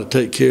knew how to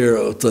take care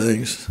of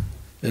things,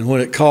 and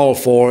when it called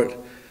for it,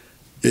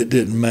 it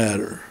didn't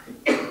matter.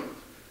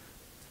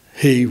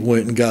 He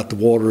went and got the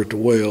water at the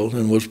well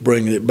and was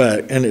bringing it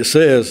back. And it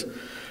says,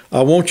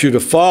 I want you to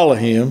follow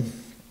him.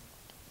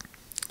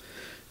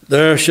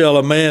 There shall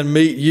a man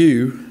meet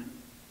you.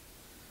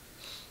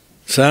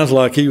 Sounds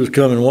like he was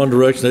coming one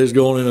direction, he was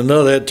going in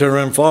another, they had to turn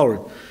around and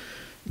follow him.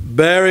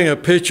 Bearing a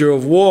pitcher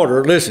of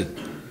water. Listen,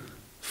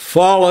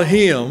 follow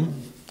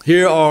him.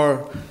 Here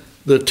are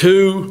the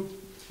two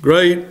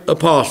great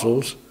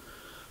apostles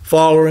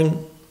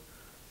following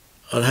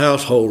a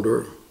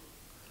householder,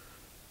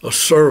 a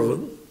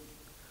servant,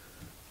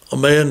 a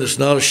man that's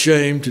not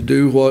ashamed to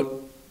do what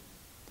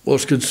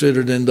was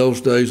considered in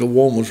those days a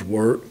woman's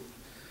work.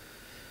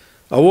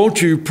 I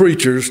want you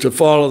preachers to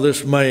follow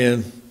this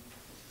man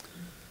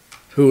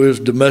who is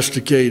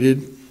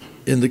domesticated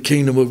in the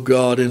kingdom of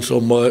God in so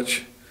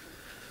much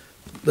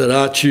that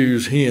I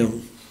choose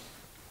him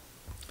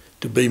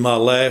to be my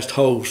last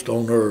host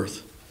on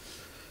earth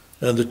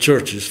and the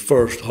church's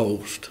first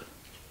host,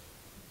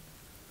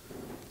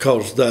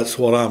 because that's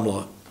what I'm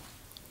like.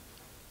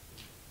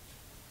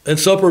 And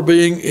supper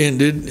being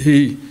ended,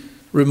 he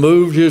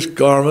removed his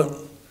garment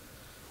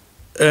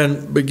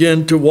and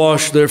began to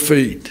wash their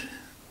feet.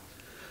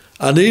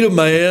 I need a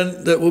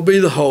man that will be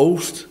the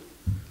host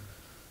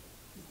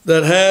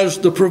that has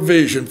the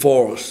provision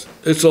for us.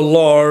 It's a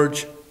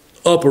large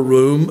upper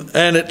room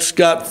and it's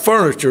got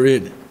furniture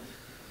in it.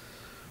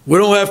 We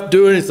don't have to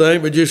do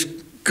anything but just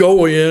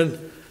go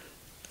in,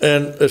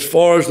 and as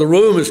far as the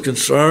room is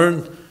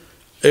concerned,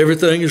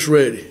 everything is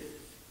ready.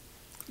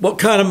 What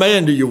kind of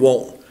man do you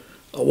want?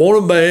 I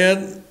want a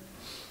man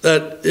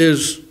that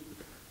is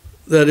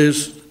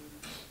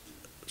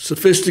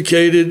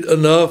sophisticated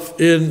enough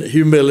in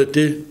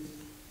humility.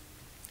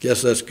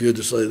 Guess that's good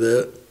to say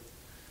that.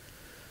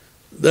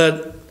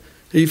 That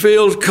he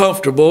feels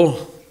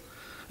comfortable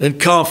and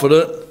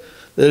confident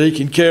that he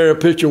can carry a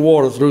pitcher of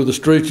water through the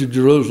streets of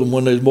Jerusalem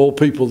when there's more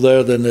people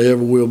there than there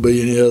ever will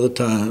be any other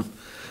time.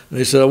 And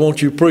he said, I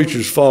want you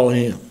preachers to follow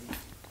him.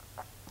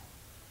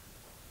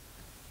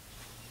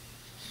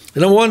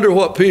 And I wonder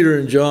what Peter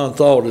and John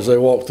thought as they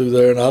walked through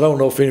there. And I don't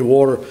know if any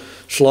water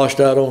sloshed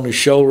out on his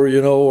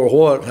shoulder, or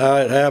what, how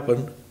it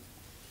happened.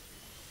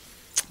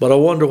 But I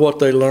wonder what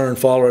they learned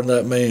following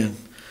that man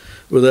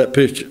with that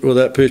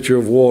pitcher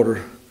of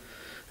water.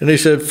 And he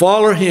said,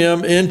 follow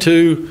him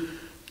into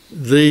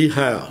the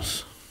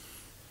house.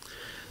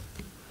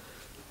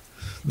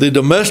 The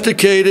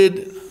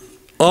domesticated,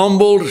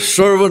 humbled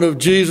servant of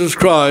Jesus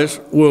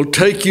Christ will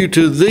take you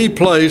to the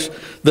place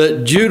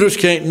that Judas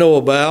can't know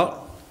about.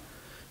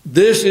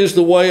 This is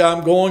the way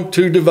I'm going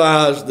to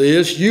devise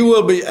this. You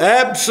will be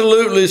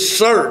absolutely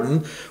certain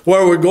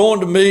where we're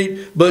going to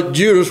meet, but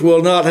Judas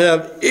will not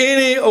have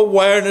any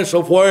awareness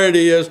of where it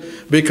is,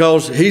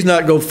 because he's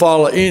not going to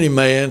follow any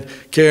man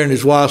carrying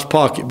his wife's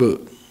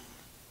pocketbook.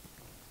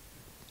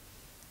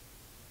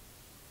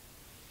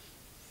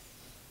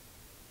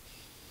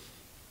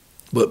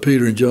 But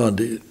Peter and John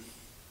did.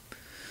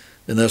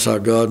 And that's how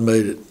God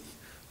made it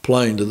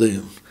plain to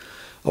them.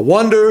 I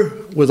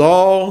wonder, with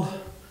all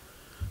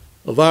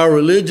of our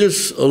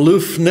religious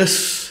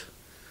aloofness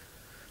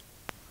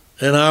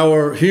and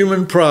our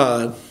human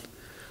pride,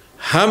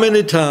 how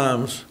many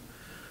times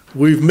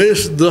we've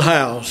missed the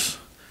house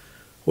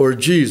where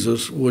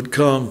Jesus would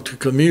come to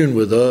commune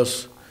with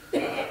us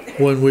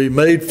when we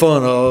made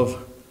fun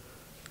of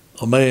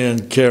a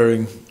man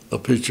carrying a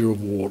pitcher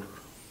of water.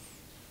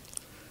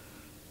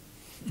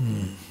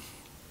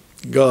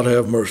 God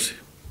have mercy.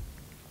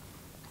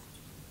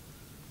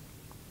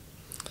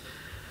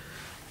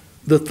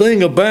 The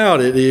thing about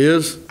it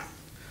is,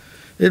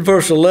 in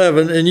verse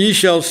 11, and ye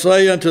shall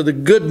say unto the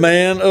good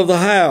man of the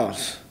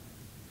house,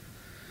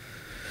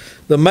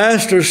 the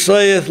master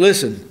saith,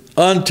 listen,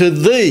 unto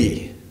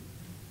thee,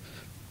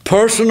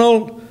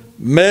 personal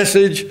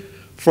message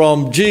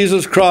from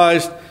Jesus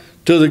Christ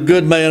to the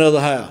good man of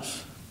the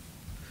house.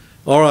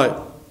 All right.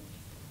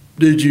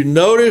 Did you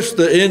notice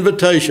the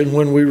invitation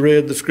when we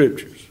read the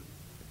scriptures?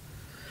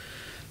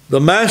 The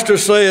master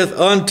saith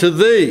unto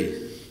thee,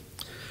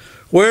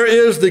 where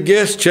is the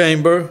guest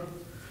chamber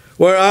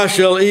where I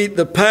shall eat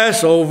the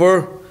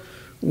Passover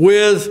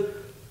with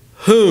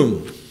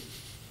whom?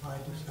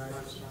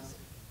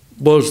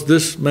 Was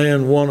this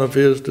man one of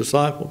his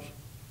disciples?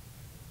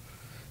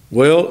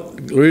 Well,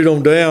 read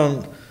on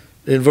down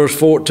in verse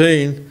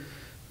 14.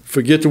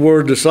 Forget the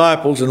word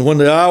disciples. And when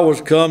the hour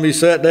was come, he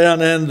sat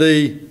down and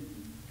the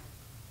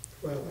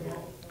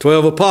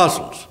 12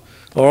 apostles.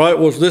 All right,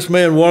 was this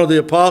man one of the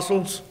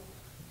apostles?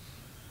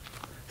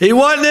 He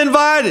wasn't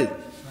invited.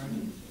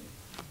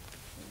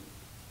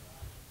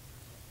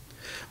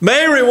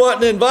 Mary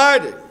wasn't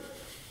invited.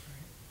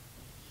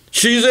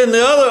 She's in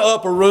the other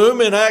upper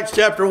room in Acts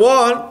chapter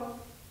 1.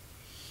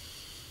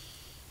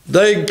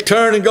 They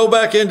turn and go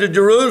back into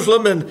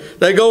Jerusalem, and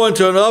they go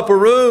into an upper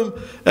room,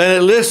 and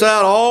it lists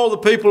out all the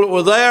people that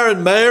were there,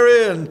 and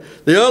Mary and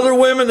the other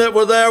women that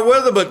were there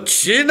with her, but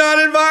she's not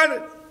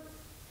invited.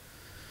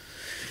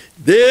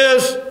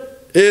 This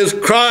is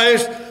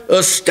Christ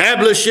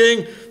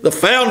establishing the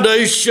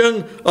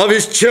foundation of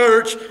his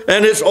church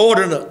and its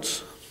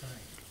ordinance.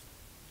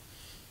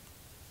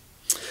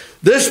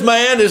 This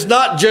man is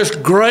not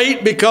just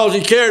great because he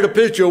carried a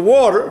pitcher of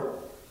water.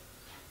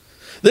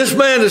 This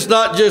man is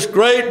not just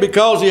great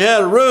because he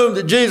had a room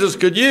that Jesus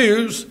could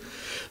use.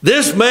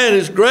 This man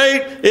is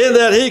great in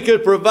that he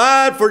could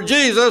provide for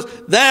Jesus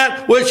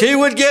that which he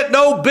would get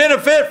no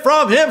benefit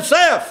from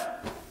himself.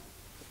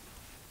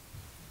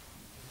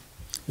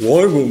 Well,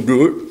 I ain't going to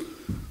do it.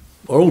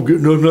 I don't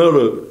get nothing out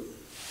of it.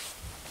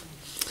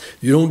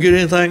 You don't get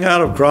anything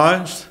out of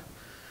Christ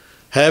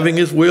having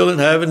his will and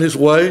having his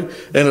way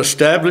and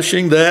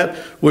establishing that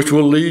which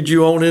will lead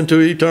you on into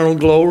eternal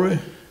glory?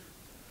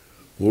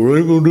 Well, it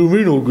ain't going to do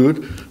me no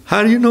good.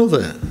 How do you know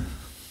that?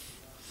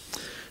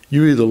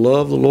 You either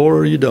love the Lord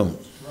or you don't.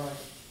 Right.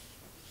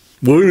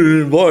 Well, he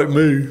didn't invite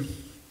me.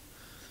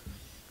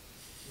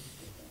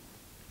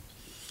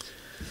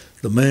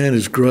 The man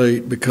is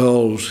great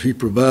because he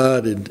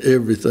provided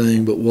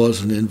everything but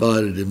wasn't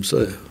invited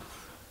himself.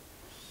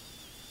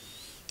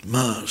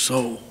 My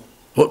soul,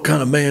 what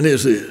kind of man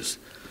is this?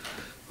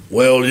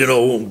 Well, you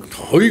know,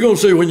 who are you going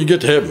to see when you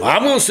get to heaven?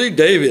 I'm going to see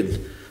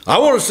David. I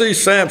want to see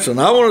Samson.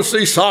 I want to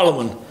see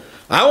Solomon.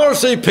 I want to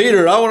see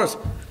Peter. I want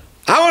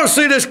to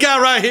see this guy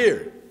right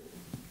here.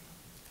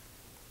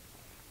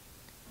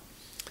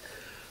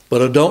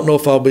 But I don't know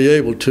if I'll be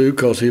able to,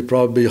 because he'll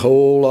probably be a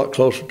whole lot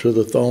closer to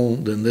the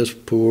throne than this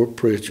poor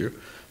preacher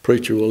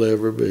will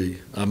ever be.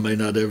 I may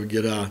not ever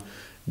get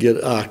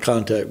eye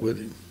contact with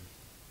him.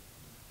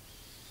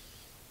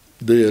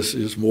 This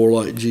is more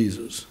like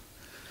Jesus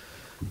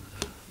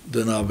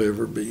than I've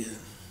ever been.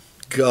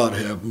 God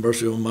have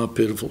mercy on my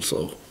pitiful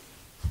soul.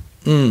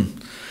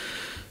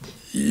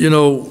 You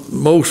know,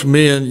 most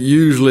men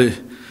usually,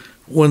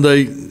 when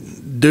they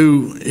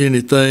do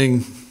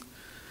anything,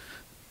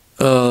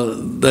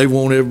 they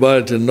want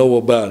everybody to know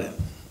about it.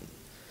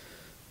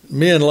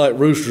 Men like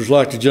roosters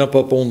like to jump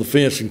up on the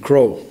fence and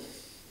crow.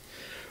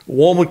 A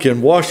woman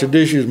can wash the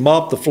dishes,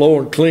 mop the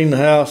floor, and clean the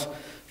house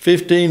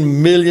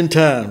 15 million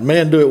times.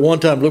 Man, do it one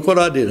time. Look what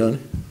I did, honey.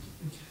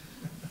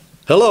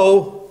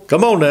 Hello,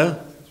 come on now,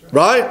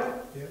 right?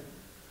 Yeah.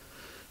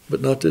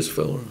 But not this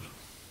fella.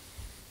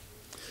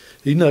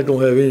 He's not going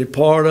to have any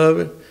part of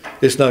it.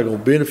 It's not going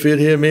to benefit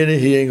him any.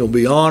 He ain't going to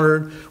be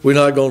honored. We're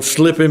not going to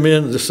slip him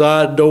in the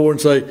side door and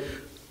say,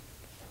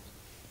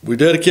 we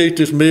dedicate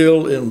this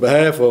meal in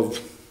behalf of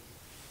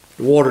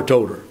the water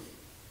toter.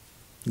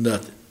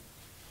 Nothing.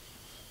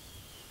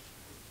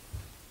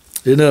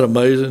 Isn't that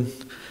amazing?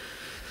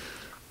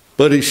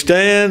 But he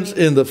stands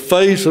in the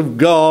face of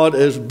God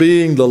as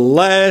being the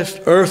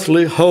last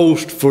earthly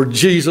host for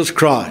Jesus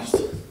Christ.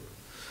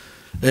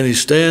 And he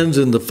stands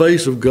in the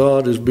face of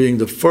God as being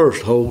the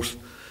first host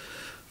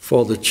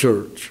for the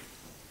church.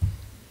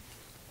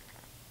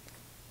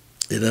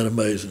 Isn't that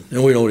amazing?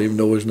 And we don't even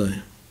know his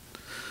name.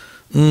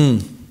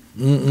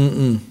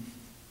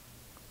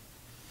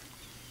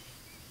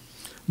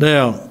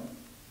 Now,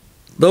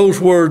 those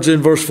words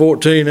in verse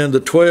 14, and the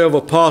 12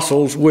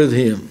 apostles with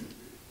him.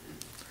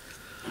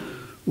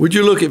 Would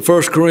you look at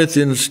 1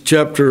 Corinthians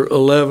chapter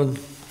 11?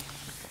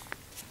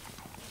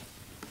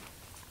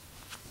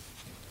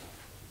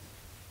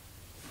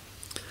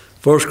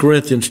 First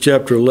Corinthians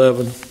chapter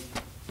 11.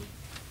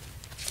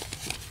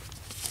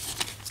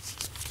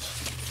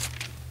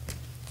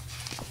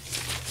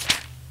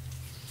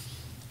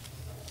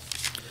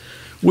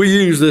 We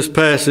use this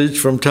passage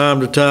from time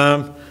to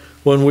time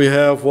when we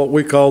have what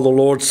we call the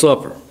Lord's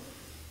Supper.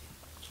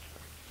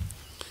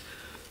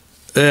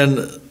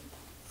 And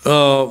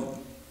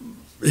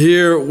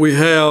here we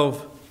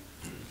have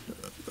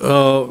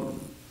the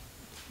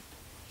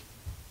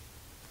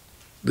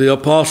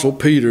Apostle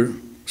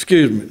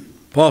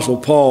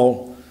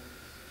Paul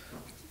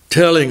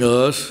telling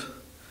us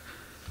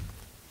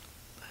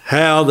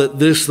how that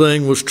this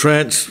thing was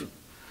transmitted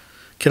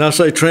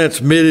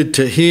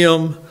to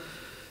him.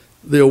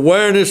 The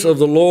awareness of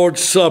the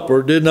Lord's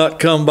Supper did not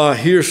come by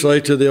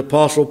hearsay to the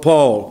Apostle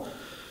Paul.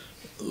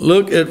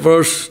 Look at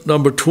verse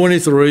number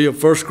 23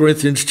 of 1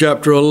 Corinthians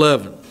chapter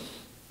 11.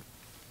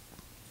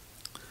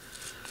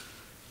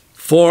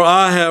 For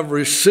I have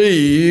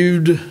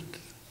received,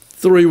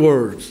 3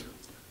 words.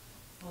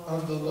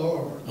 Of the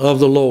Lord. Of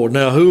the Lord.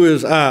 Now, who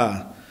is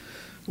I?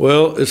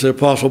 Well, it's the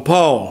Apostle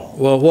Paul.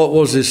 Well, what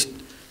was his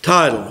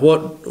title?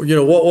 What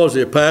was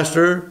he? A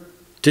pastor,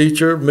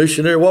 teacher,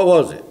 missionary? What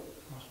was he?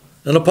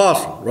 An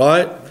apostle,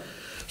 right?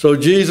 So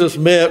Jesus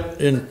met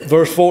in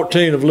verse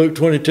 14 of Luke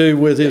 22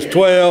 with his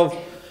 12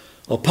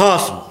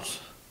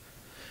 apostles.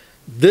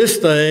 This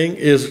thing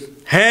is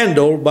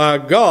handled by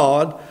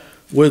God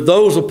with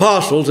those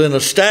apostles and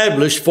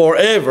established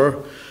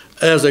forever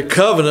as a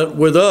covenant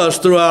with us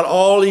throughout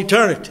all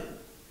eternity.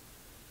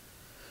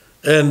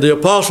 And the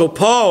Apostle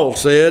Paul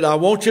said, I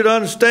want you to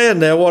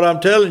understand now what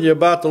I'm telling you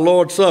about the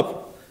Lord's Supper.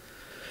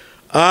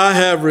 I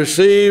have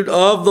received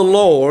of the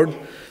Lord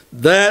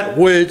that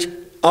which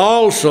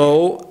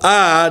also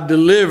I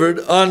delivered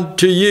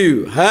unto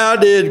you. How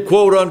did,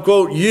 quote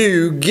unquote,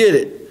 you get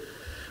it?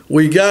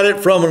 We got it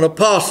from an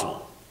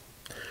apostle.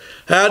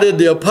 How did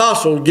the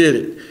apostle get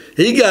it?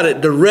 He got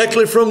it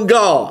directly from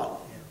God.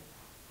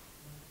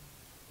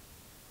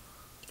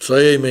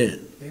 Say amen.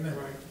 Amen.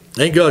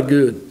 Ain't God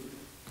good?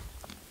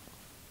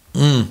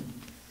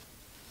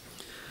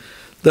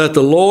 That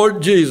the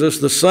Lord Jesus,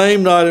 the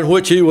same night in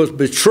which he was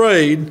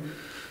betrayed,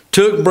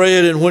 took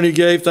bread, and when he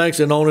gave thanks,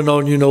 and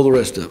on, you know the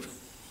rest of it.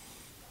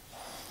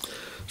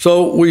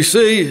 So we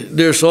see,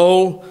 dear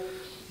soul,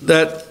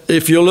 that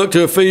if you look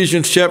to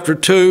Ephesians chapter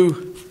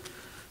 2,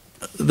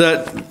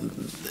 that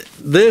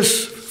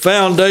this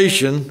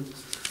foundation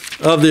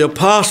of the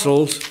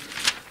apostles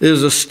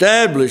is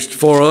established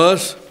for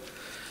us,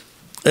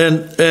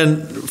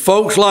 and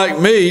folks like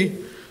me,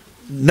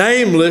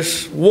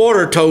 nameless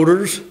water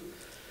toters,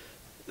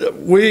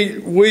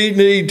 we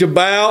need to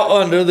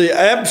bow under the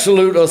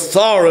absolute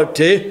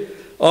authority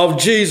of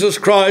Jesus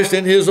Christ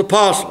and his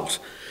apostles.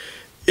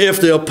 If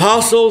the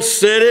apostles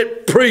said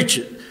it, preach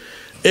it.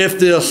 If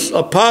the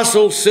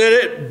apostles said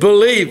it,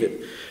 believe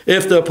it.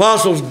 If the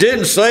apostles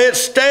didn't say it,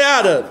 stay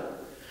out of it.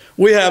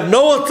 We have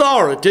no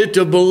authority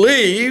to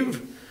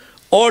believe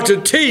or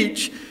to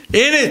teach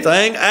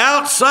anything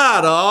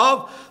outside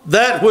of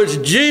that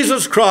which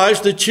Jesus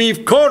Christ, the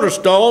chief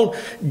cornerstone,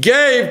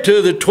 gave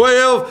to the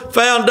 12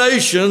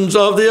 foundations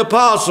of the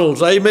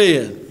apostles.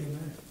 Amen.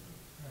 Amen.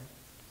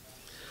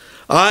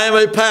 I am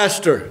a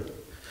pastor.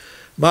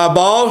 My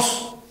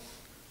boss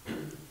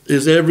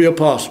is every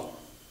apostle.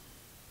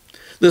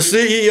 The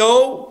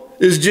CEO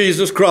is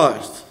Jesus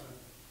Christ.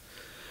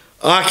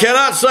 I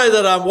cannot say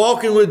that I'm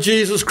walking with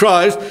Jesus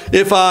Christ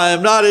if I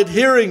am not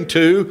adhering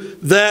to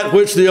that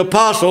which the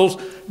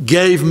apostles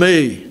gave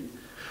me.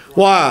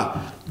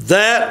 Why?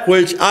 That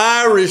which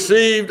I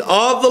received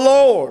of the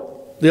Lord,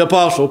 the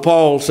Apostle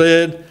Paul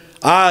said,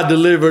 I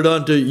delivered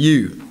unto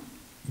you.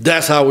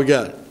 That's how we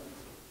got it.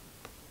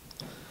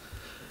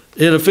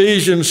 In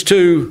Ephesians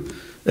 2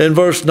 and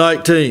verse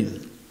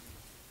 19,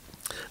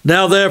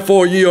 now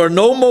therefore ye are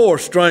no more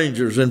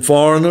strangers and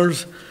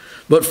foreigners,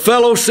 but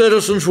fellow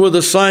citizens with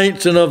the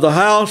saints and of the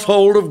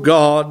household of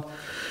God,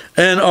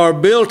 and are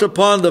built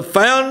upon the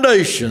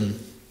foundation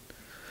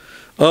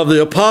of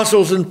the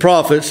apostles and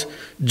prophets,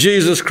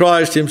 Jesus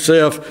Christ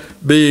himself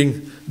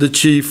being the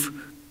chief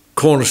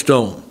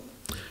cornerstone.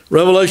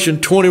 Revelation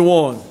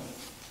 21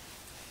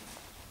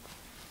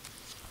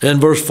 and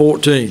verse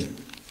 14.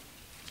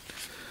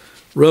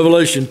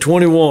 Revelation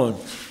 21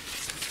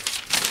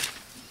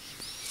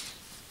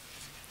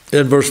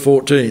 and verse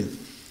 14.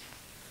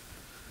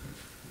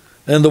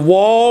 And the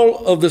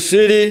wall of the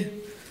city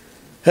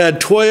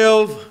had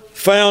 12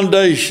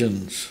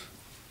 foundations.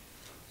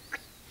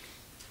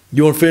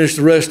 You want to finish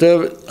the rest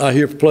of it? I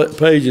hear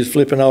pages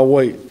flipping, I'll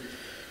wait.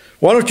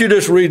 Why don't you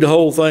just read the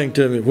whole thing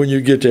to me when you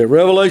get there?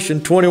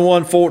 Revelation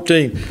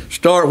 21:14.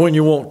 Start when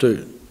you want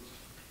to.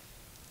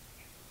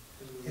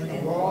 In the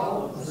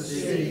wall of the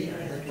city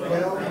had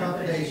 12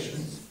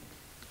 foundations,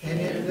 and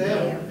in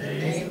them the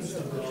names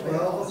of the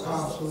 12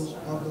 apostles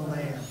of the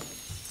Lamb.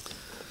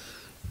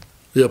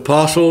 The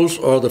apostles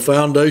are the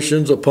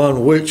foundations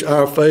upon which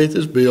our faith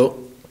is built,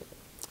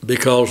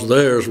 because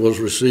theirs was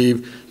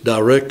received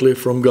directly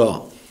from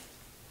God.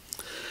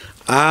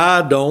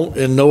 I don't,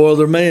 and no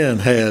other man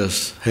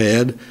has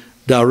had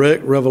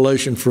direct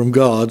revelation from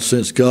God,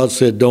 since God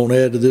said don't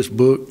add to this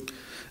book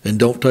and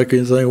don't take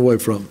anything away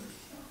from it.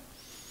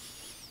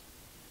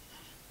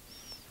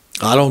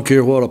 I don't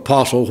care what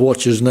apostle,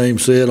 what's his name,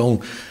 said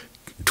on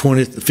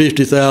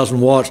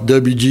 50,000 watts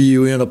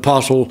WGUN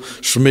Apostle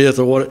Smith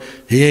or what.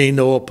 He ain't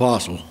no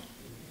apostle.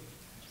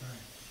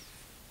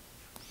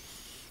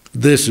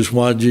 This is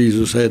why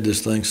Jesus had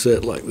this thing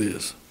set like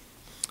this.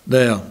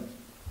 Now,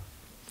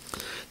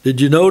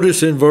 did you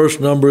notice in verse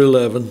number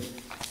 11,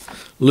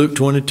 Luke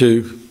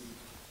 22,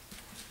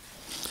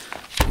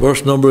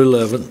 verse number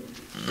 11,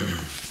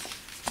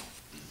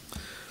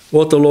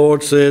 what the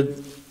Lord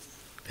said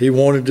he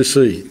wanted to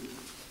see?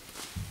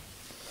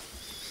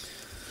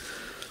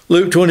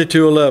 Luke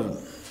 22:11.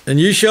 And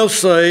ye shall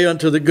say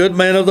unto the good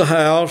man of the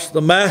house,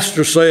 the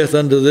master saith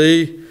unto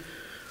thee,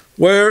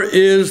 where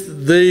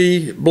is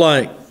the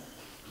blank?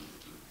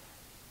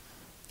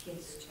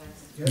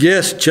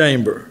 Guest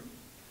chamber,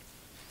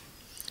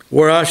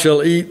 where I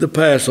shall eat the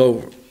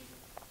Passover.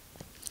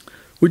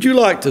 Would you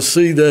like to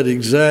see that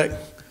exact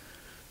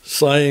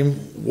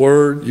same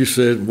word? You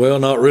said, well,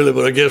 not really,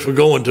 but I guess we're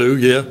going to.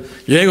 Yeah.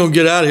 You ain't going to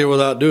get out of here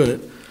without doing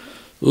it.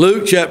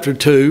 Luke chapter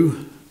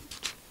 2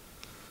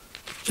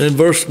 and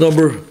verse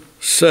number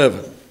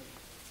 7.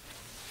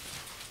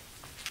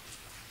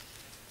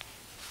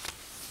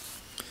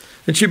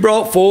 And she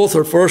brought forth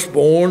her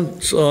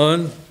firstborn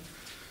son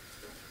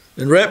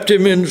and wrapped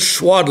him in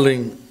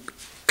swaddling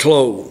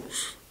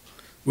clothes.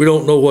 We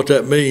don't know what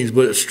that means,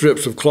 but it's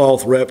strips of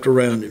cloth wrapped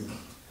around him.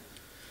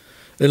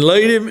 And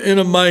laid him in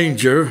a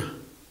manger,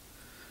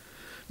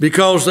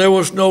 because there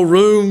was no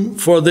room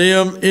for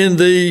them in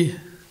the...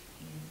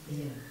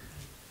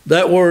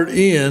 That word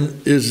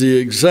 "in" is the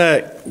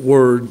exact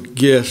word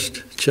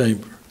guest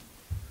chamber.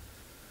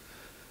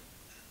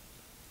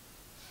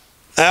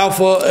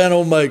 Alpha and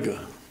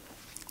Omega.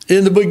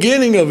 In the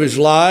beginning of his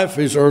life,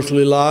 his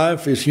earthly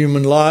life, his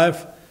human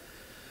life,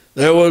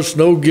 there was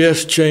no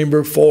guest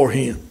chamber for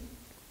him.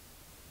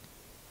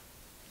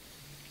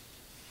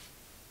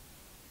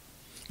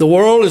 The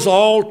world is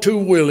all too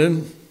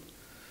willing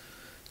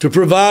to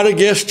provide a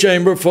guest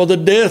chamber for the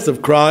death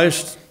of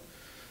Christ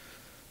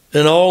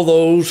and all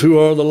those who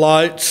are the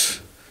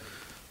lights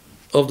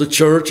of the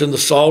church and the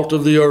salt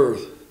of the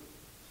earth.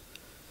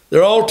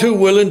 They're all too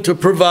willing to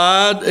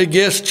provide a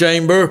guest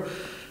chamber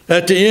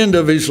at the end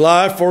of his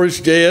life for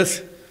his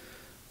death,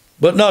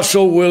 but not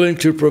so willing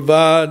to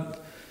provide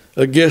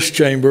a guest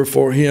chamber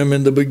for him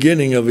in the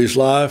beginning of his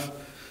life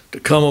to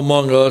come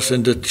among us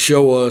and to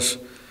show us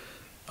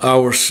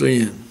our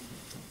sin.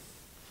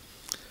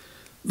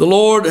 The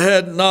Lord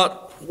had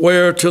not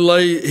where to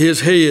lay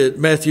his head,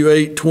 Matthew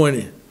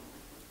 8:20.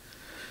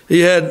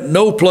 He had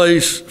no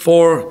place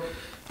for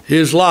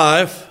his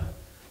life,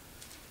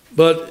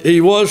 but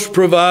he was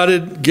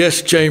provided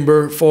guest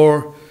chamber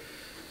for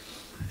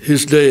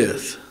his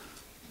death.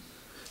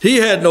 He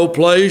had no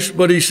place,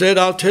 but he said,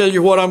 I'll tell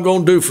you what I'm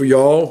going to do for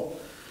y'all.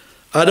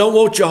 I don't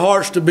want your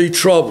hearts to be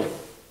troubled.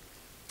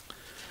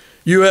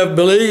 You have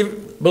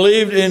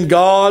believed in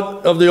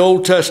God of the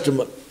Old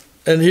Testament,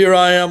 and here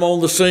I am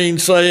on the scene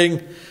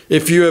saying,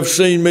 if you have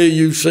seen me,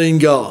 you've seen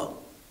God.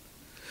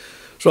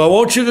 So I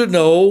want you to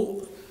know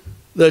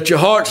that your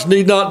hearts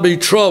need not be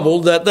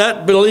troubled,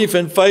 that belief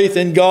and faith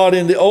in God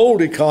in the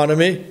old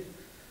economy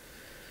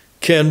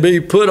can be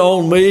put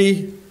on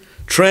me,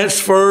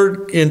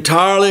 transferred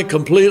entirely,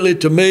 completely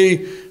to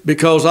me,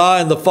 because I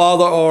and the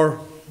Father are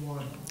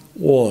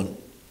one.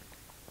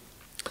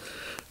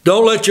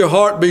 Don't let your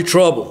heart be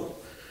troubled.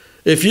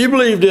 If you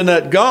believed in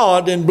that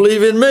God, then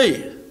believe in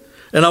me.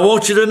 And I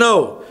want you to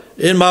know,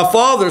 in my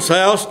Father's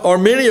house are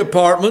many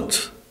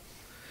apartments.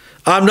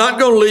 I'm not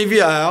going to leave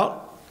you out.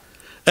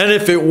 And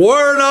if it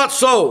were not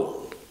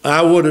so,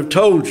 I would have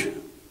told you.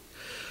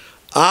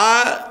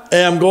 I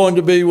am going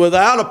to be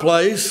without a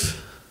place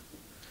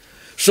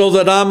so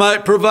that I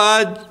might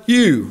provide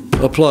you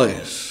a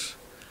place.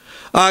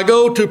 I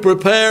go to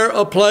prepare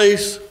a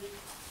place.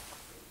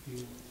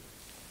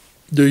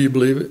 Do you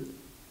believe it?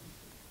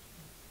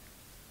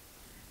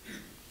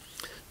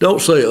 Don't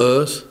say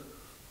us.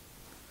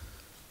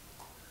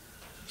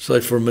 Say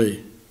for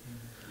me.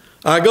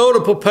 I go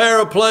to prepare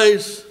a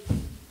place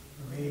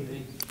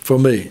for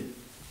me.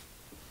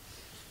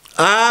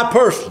 I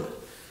personally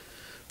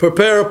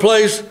prepare a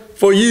place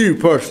for you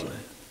personally.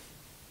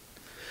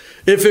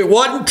 If it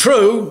wasn't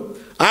true,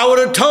 I would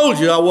have told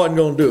you I wasn't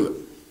going to do it.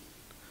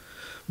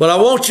 But I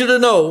want you to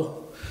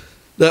know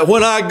that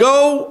when I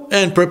go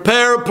and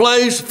prepare a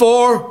place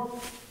for...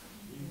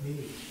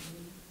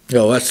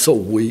 Oh, that's so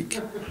weak.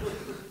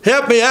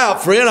 Help me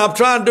out, friend. I'm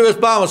trying to do this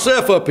by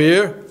myself up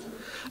here.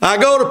 I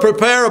go to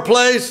prepare a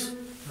place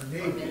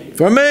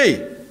for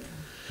me.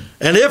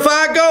 And if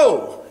I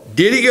go,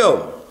 did he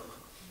go?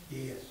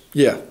 Yes.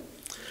 Yeah.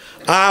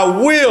 I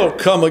will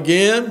come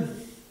again.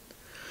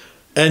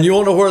 And you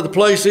want to know where the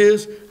place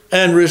is?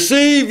 And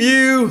receive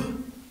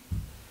you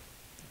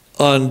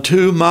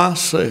unto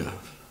myself.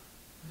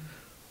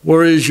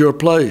 Where is your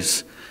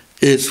place?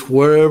 It's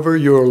wherever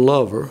your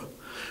lover,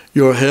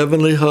 your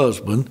heavenly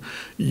husband,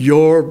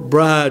 your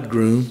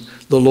bridegroom,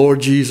 the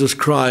Lord Jesus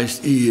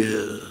Christ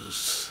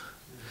is.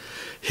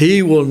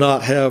 He will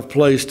not have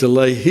place to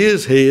lay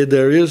his head.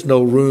 There is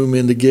no room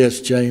in the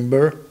guest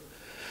chamber.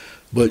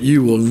 But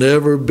you will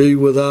never be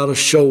without a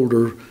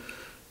shoulder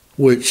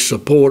which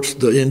supports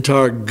the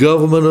entire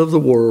government of the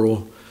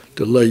world,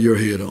 to lay your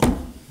head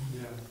on.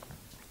 Yeah.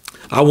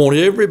 I want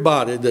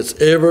everybody that's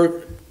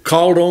ever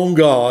called on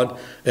God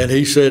and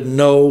he said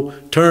no,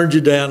 turned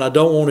you down, I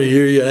don't want to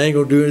hear you, I ain't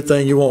going to do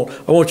anything you want,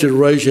 I want you to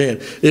raise your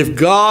hand. If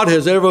God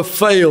has ever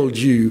failed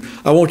you,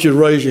 I want you to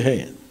raise your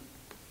hand.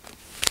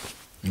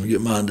 Let me get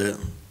mine down.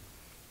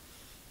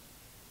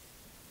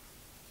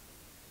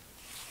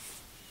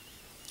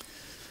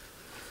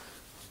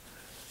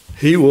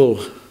 He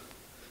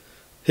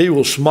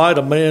will smite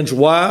a man's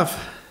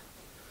wife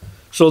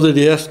so that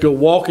he has to go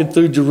walking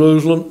through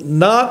Jerusalem,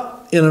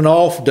 not in an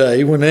off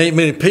day when there ain't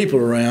many people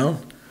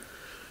around,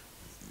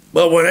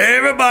 but when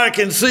everybody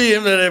can see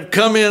him that have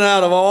come in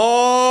out of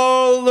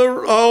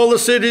all the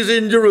cities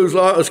in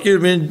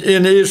Jerusalem,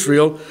 in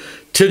Israel,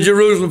 to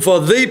Jerusalem for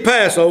the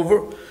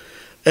Passover,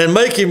 and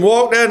make him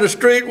walk down the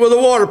street with a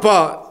water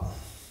pot,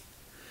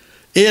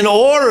 in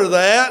order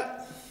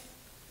that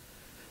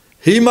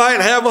he might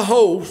have a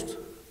host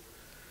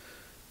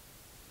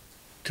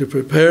to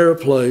prepare a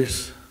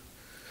place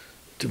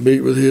to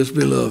meet with his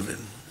beloved.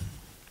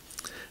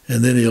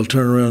 And then he'll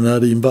turn around and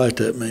not invite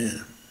that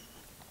man.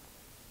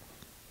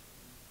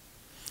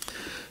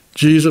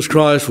 Jesus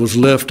Christ was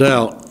left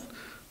out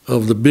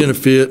of the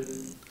benefit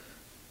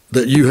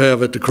that you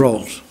have at the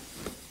cross.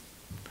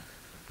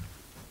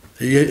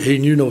 He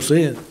knew no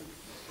sin.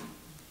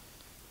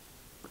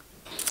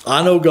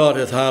 I know God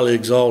hath highly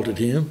exalted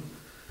him,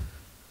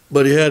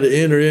 but he had to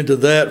enter into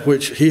that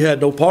which he had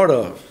no part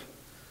of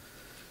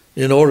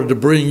in order to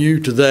bring you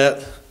to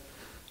that,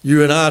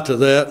 you and I to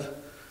that,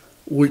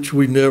 which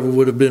we never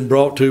would have been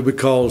brought to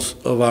because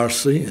of our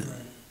sin.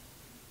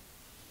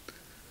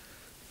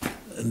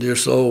 And dear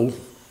soul,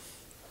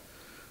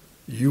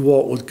 you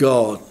walk with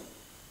God.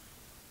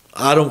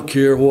 I don't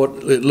care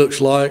what it looks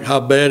like,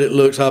 how bad it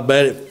looks, how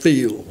bad it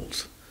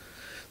feels.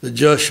 The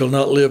just shall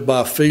not live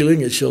by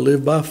feeling, it shall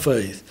live by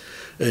faith.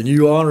 And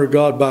you honor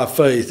God by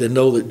faith and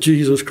know that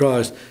Jesus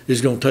Christ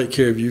is going to take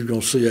care of you,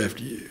 going to see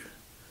after you.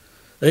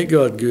 Ain't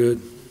God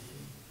good?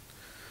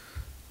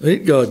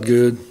 Ain't God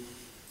good?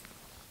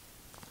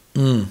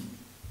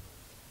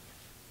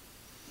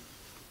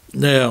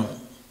 Now,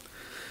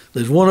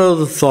 there's one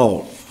other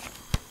thought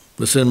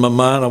that's in my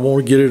mind. I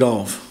want to get it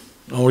off.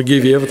 I want to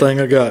give you everything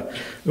I got.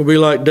 It'll be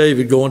like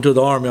David going to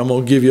the army. I'm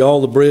going to give you all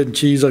the bread and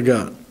cheese I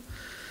got.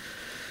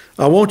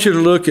 I want you to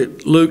look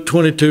at Luke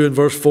 22 and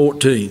verse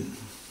 14.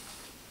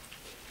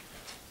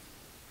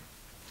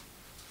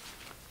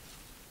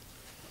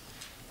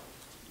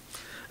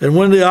 And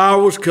when the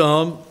hour was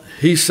come,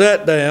 he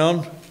sat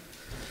down,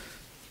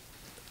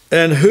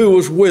 and who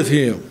was with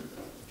him?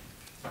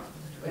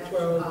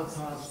 12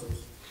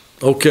 apostles.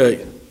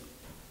 Okay.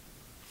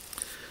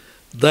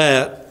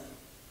 That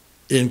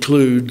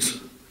includes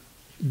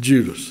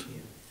Judas.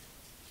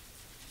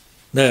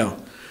 Now,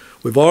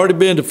 we've already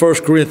been to 1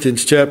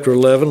 Corinthians chapter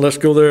 11. Let's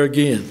go there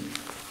again.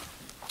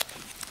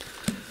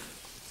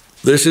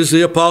 This is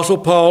the Apostle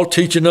Paul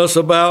teaching us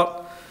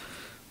about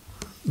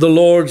the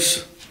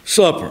Lord's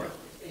Supper.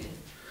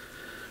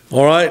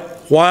 All right,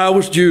 why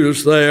was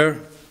Judas there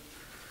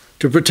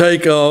to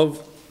partake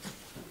of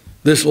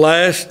this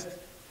last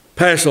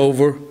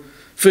Passover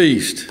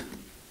feast?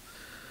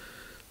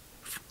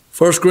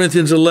 1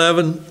 Corinthians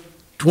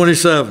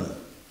 11:27.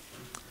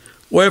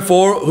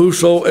 Wherefore,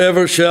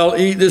 whosoever shall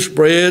eat this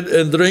bread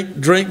and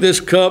drink this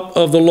cup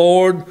of the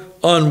Lord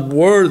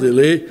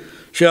unworthily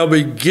shall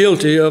be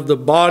guilty of the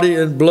body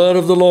and blood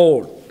of the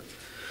Lord.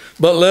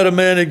 But let a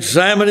man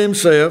examine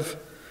himself,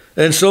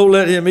 and so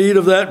let him eat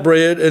of that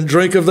bread and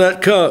drink of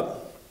that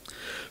cup.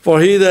 For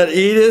he that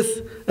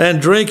eateth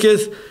and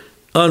drinketh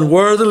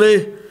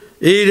unworthily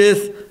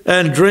eateth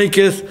and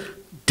drinketh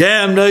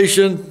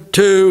damnation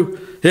to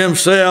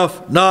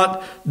himself,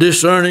 not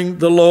discerning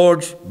the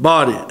Lord's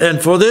body. And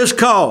for this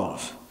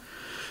cause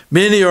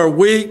many are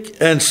weak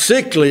and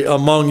sickly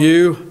among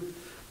you,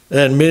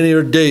 and many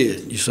are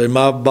dead. You say,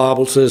 my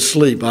Bible says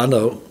sleep. I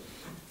know.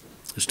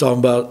 It's talking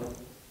about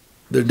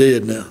they're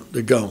dead now.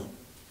 They're gone.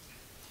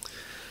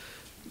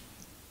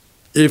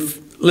 If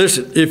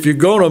you're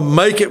going to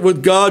make it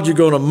with God, you're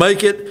going to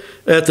make it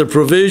at the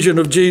provision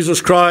of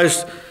Jesus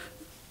Christ,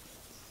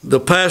 the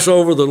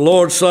Passover, the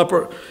Lord's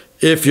Supper.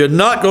 If you're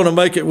not going to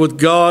make it with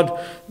God,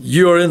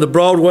 you are in the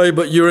Broadway,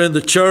 but you're in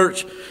the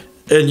church,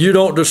 and you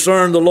don't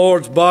discern the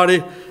Lord's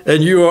body,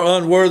 and you are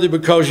unworthy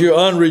because you're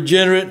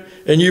unregenerate,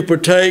 and you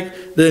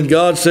partake, then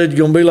God said you're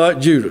going to be like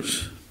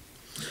Judas.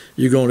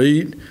 You're going to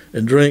eat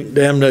and drink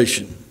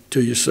damnation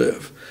to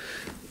yourself.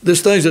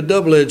 This thing's a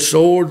double-edged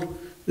sword.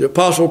 The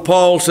Apostle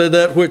Paul said,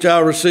 that which I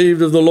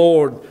received of the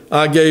Lord,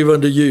 I gave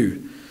unto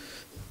you.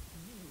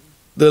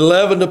 The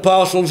 11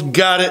 apostles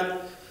got it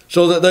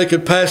so that they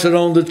could pass it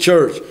on to the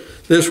church.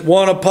 This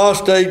one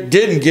apostate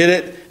didn't get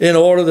it in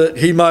order that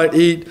he might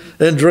eat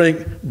and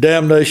drink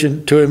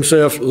damnation to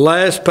himself.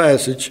 Last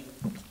passage,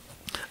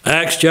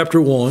 Acts chapter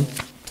 1.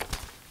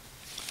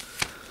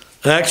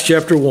 Acts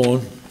chapter 1,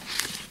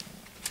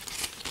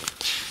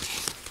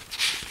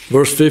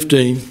 verse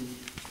 15.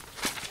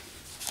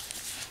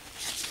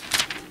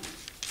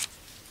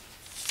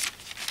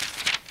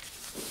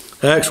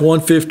 Acts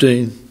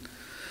 1:15.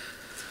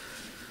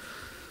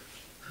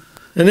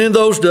 And in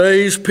those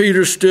days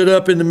Peter stood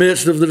up in the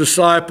midst of the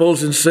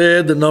disciples and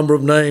said, the number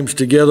of names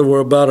together were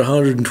about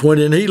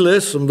 120. And he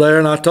lists them there,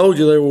 and I told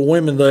you there were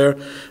women there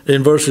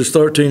in verses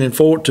 13 and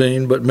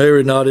 14, but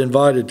Mary not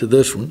invited to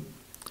this one,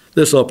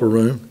 this upper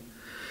room.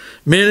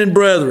 Men and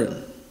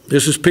brethren,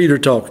 this is Peter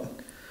talking.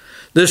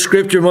 This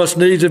scripture must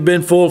needs have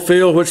been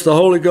fulfilled, which the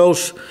Holy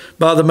Ghost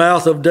by the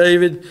mouth of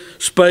David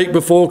spake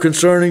before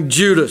concerning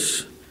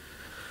Judas,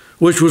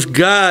 which was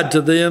guide to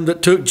them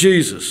that took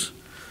Jesus.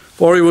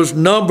 For he was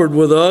numbered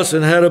with us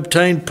and had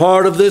obtained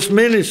part of this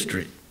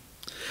ministry.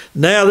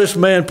 Now this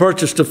man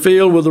purchased a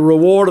field with the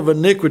reward of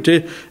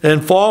iniquity,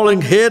 and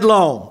falling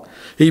headlong,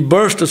 he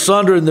burst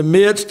asunder in the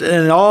midst,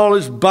 and all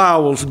his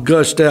bowels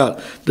gushed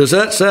out. Does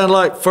that sound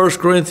like 1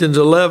 Corinthians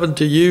 11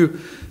 to you?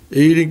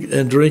 Eating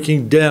and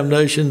drinking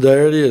damnation.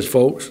 There it is,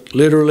 folks.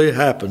 Literally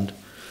happened.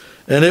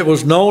 And it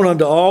was known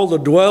unto all the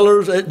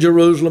dwellers at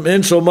Jerusalem,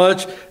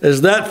 insomuch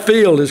as that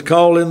field is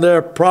called in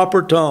their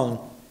proper tongue,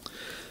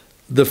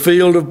 the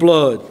field of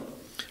blood.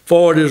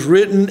 For it is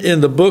written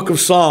in the book of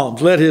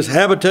Psalms, let his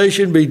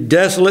habitation be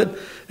desolate,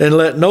 and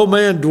let no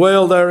man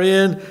dwell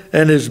therein,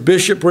 and his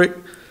bishopric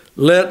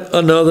let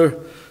another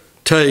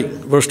take.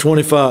 Verse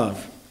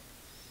 25.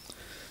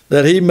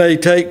 That he may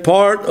take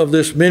part of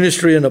this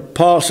ministry and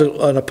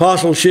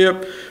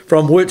apostleship,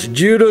 from which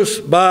Judas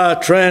by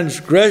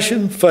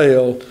transgression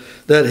fell,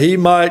 that he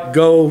might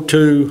go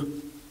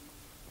to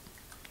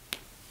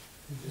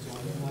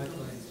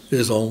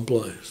his own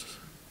place.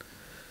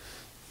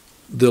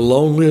 The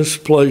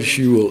loneliest place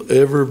you will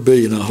ever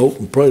be, and I hope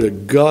and pray to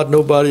God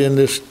nobody in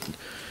this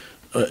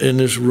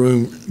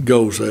room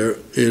goes there,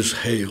 is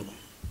hell.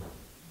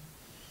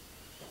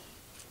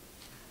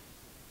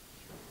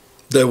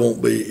 There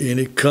won't be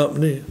any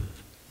company.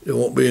 There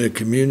won't be any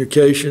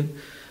communication.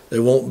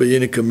 There won't be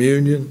any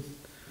communion.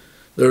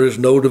 There is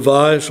no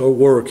device or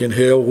work in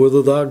hell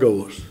whither thou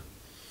goest.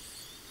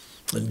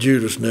 And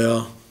Judas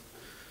now,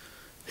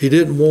 he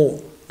didn't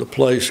want the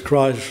place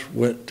Christ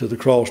went to the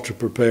cross to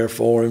prepare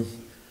for him,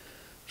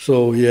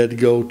 so he had to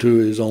go to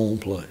his own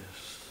place.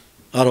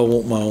 I don't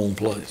want my own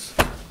place.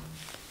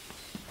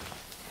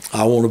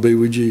 I want to be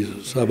with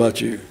Jesus. How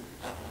about you?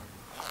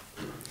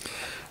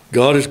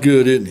 God is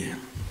good, isn't he?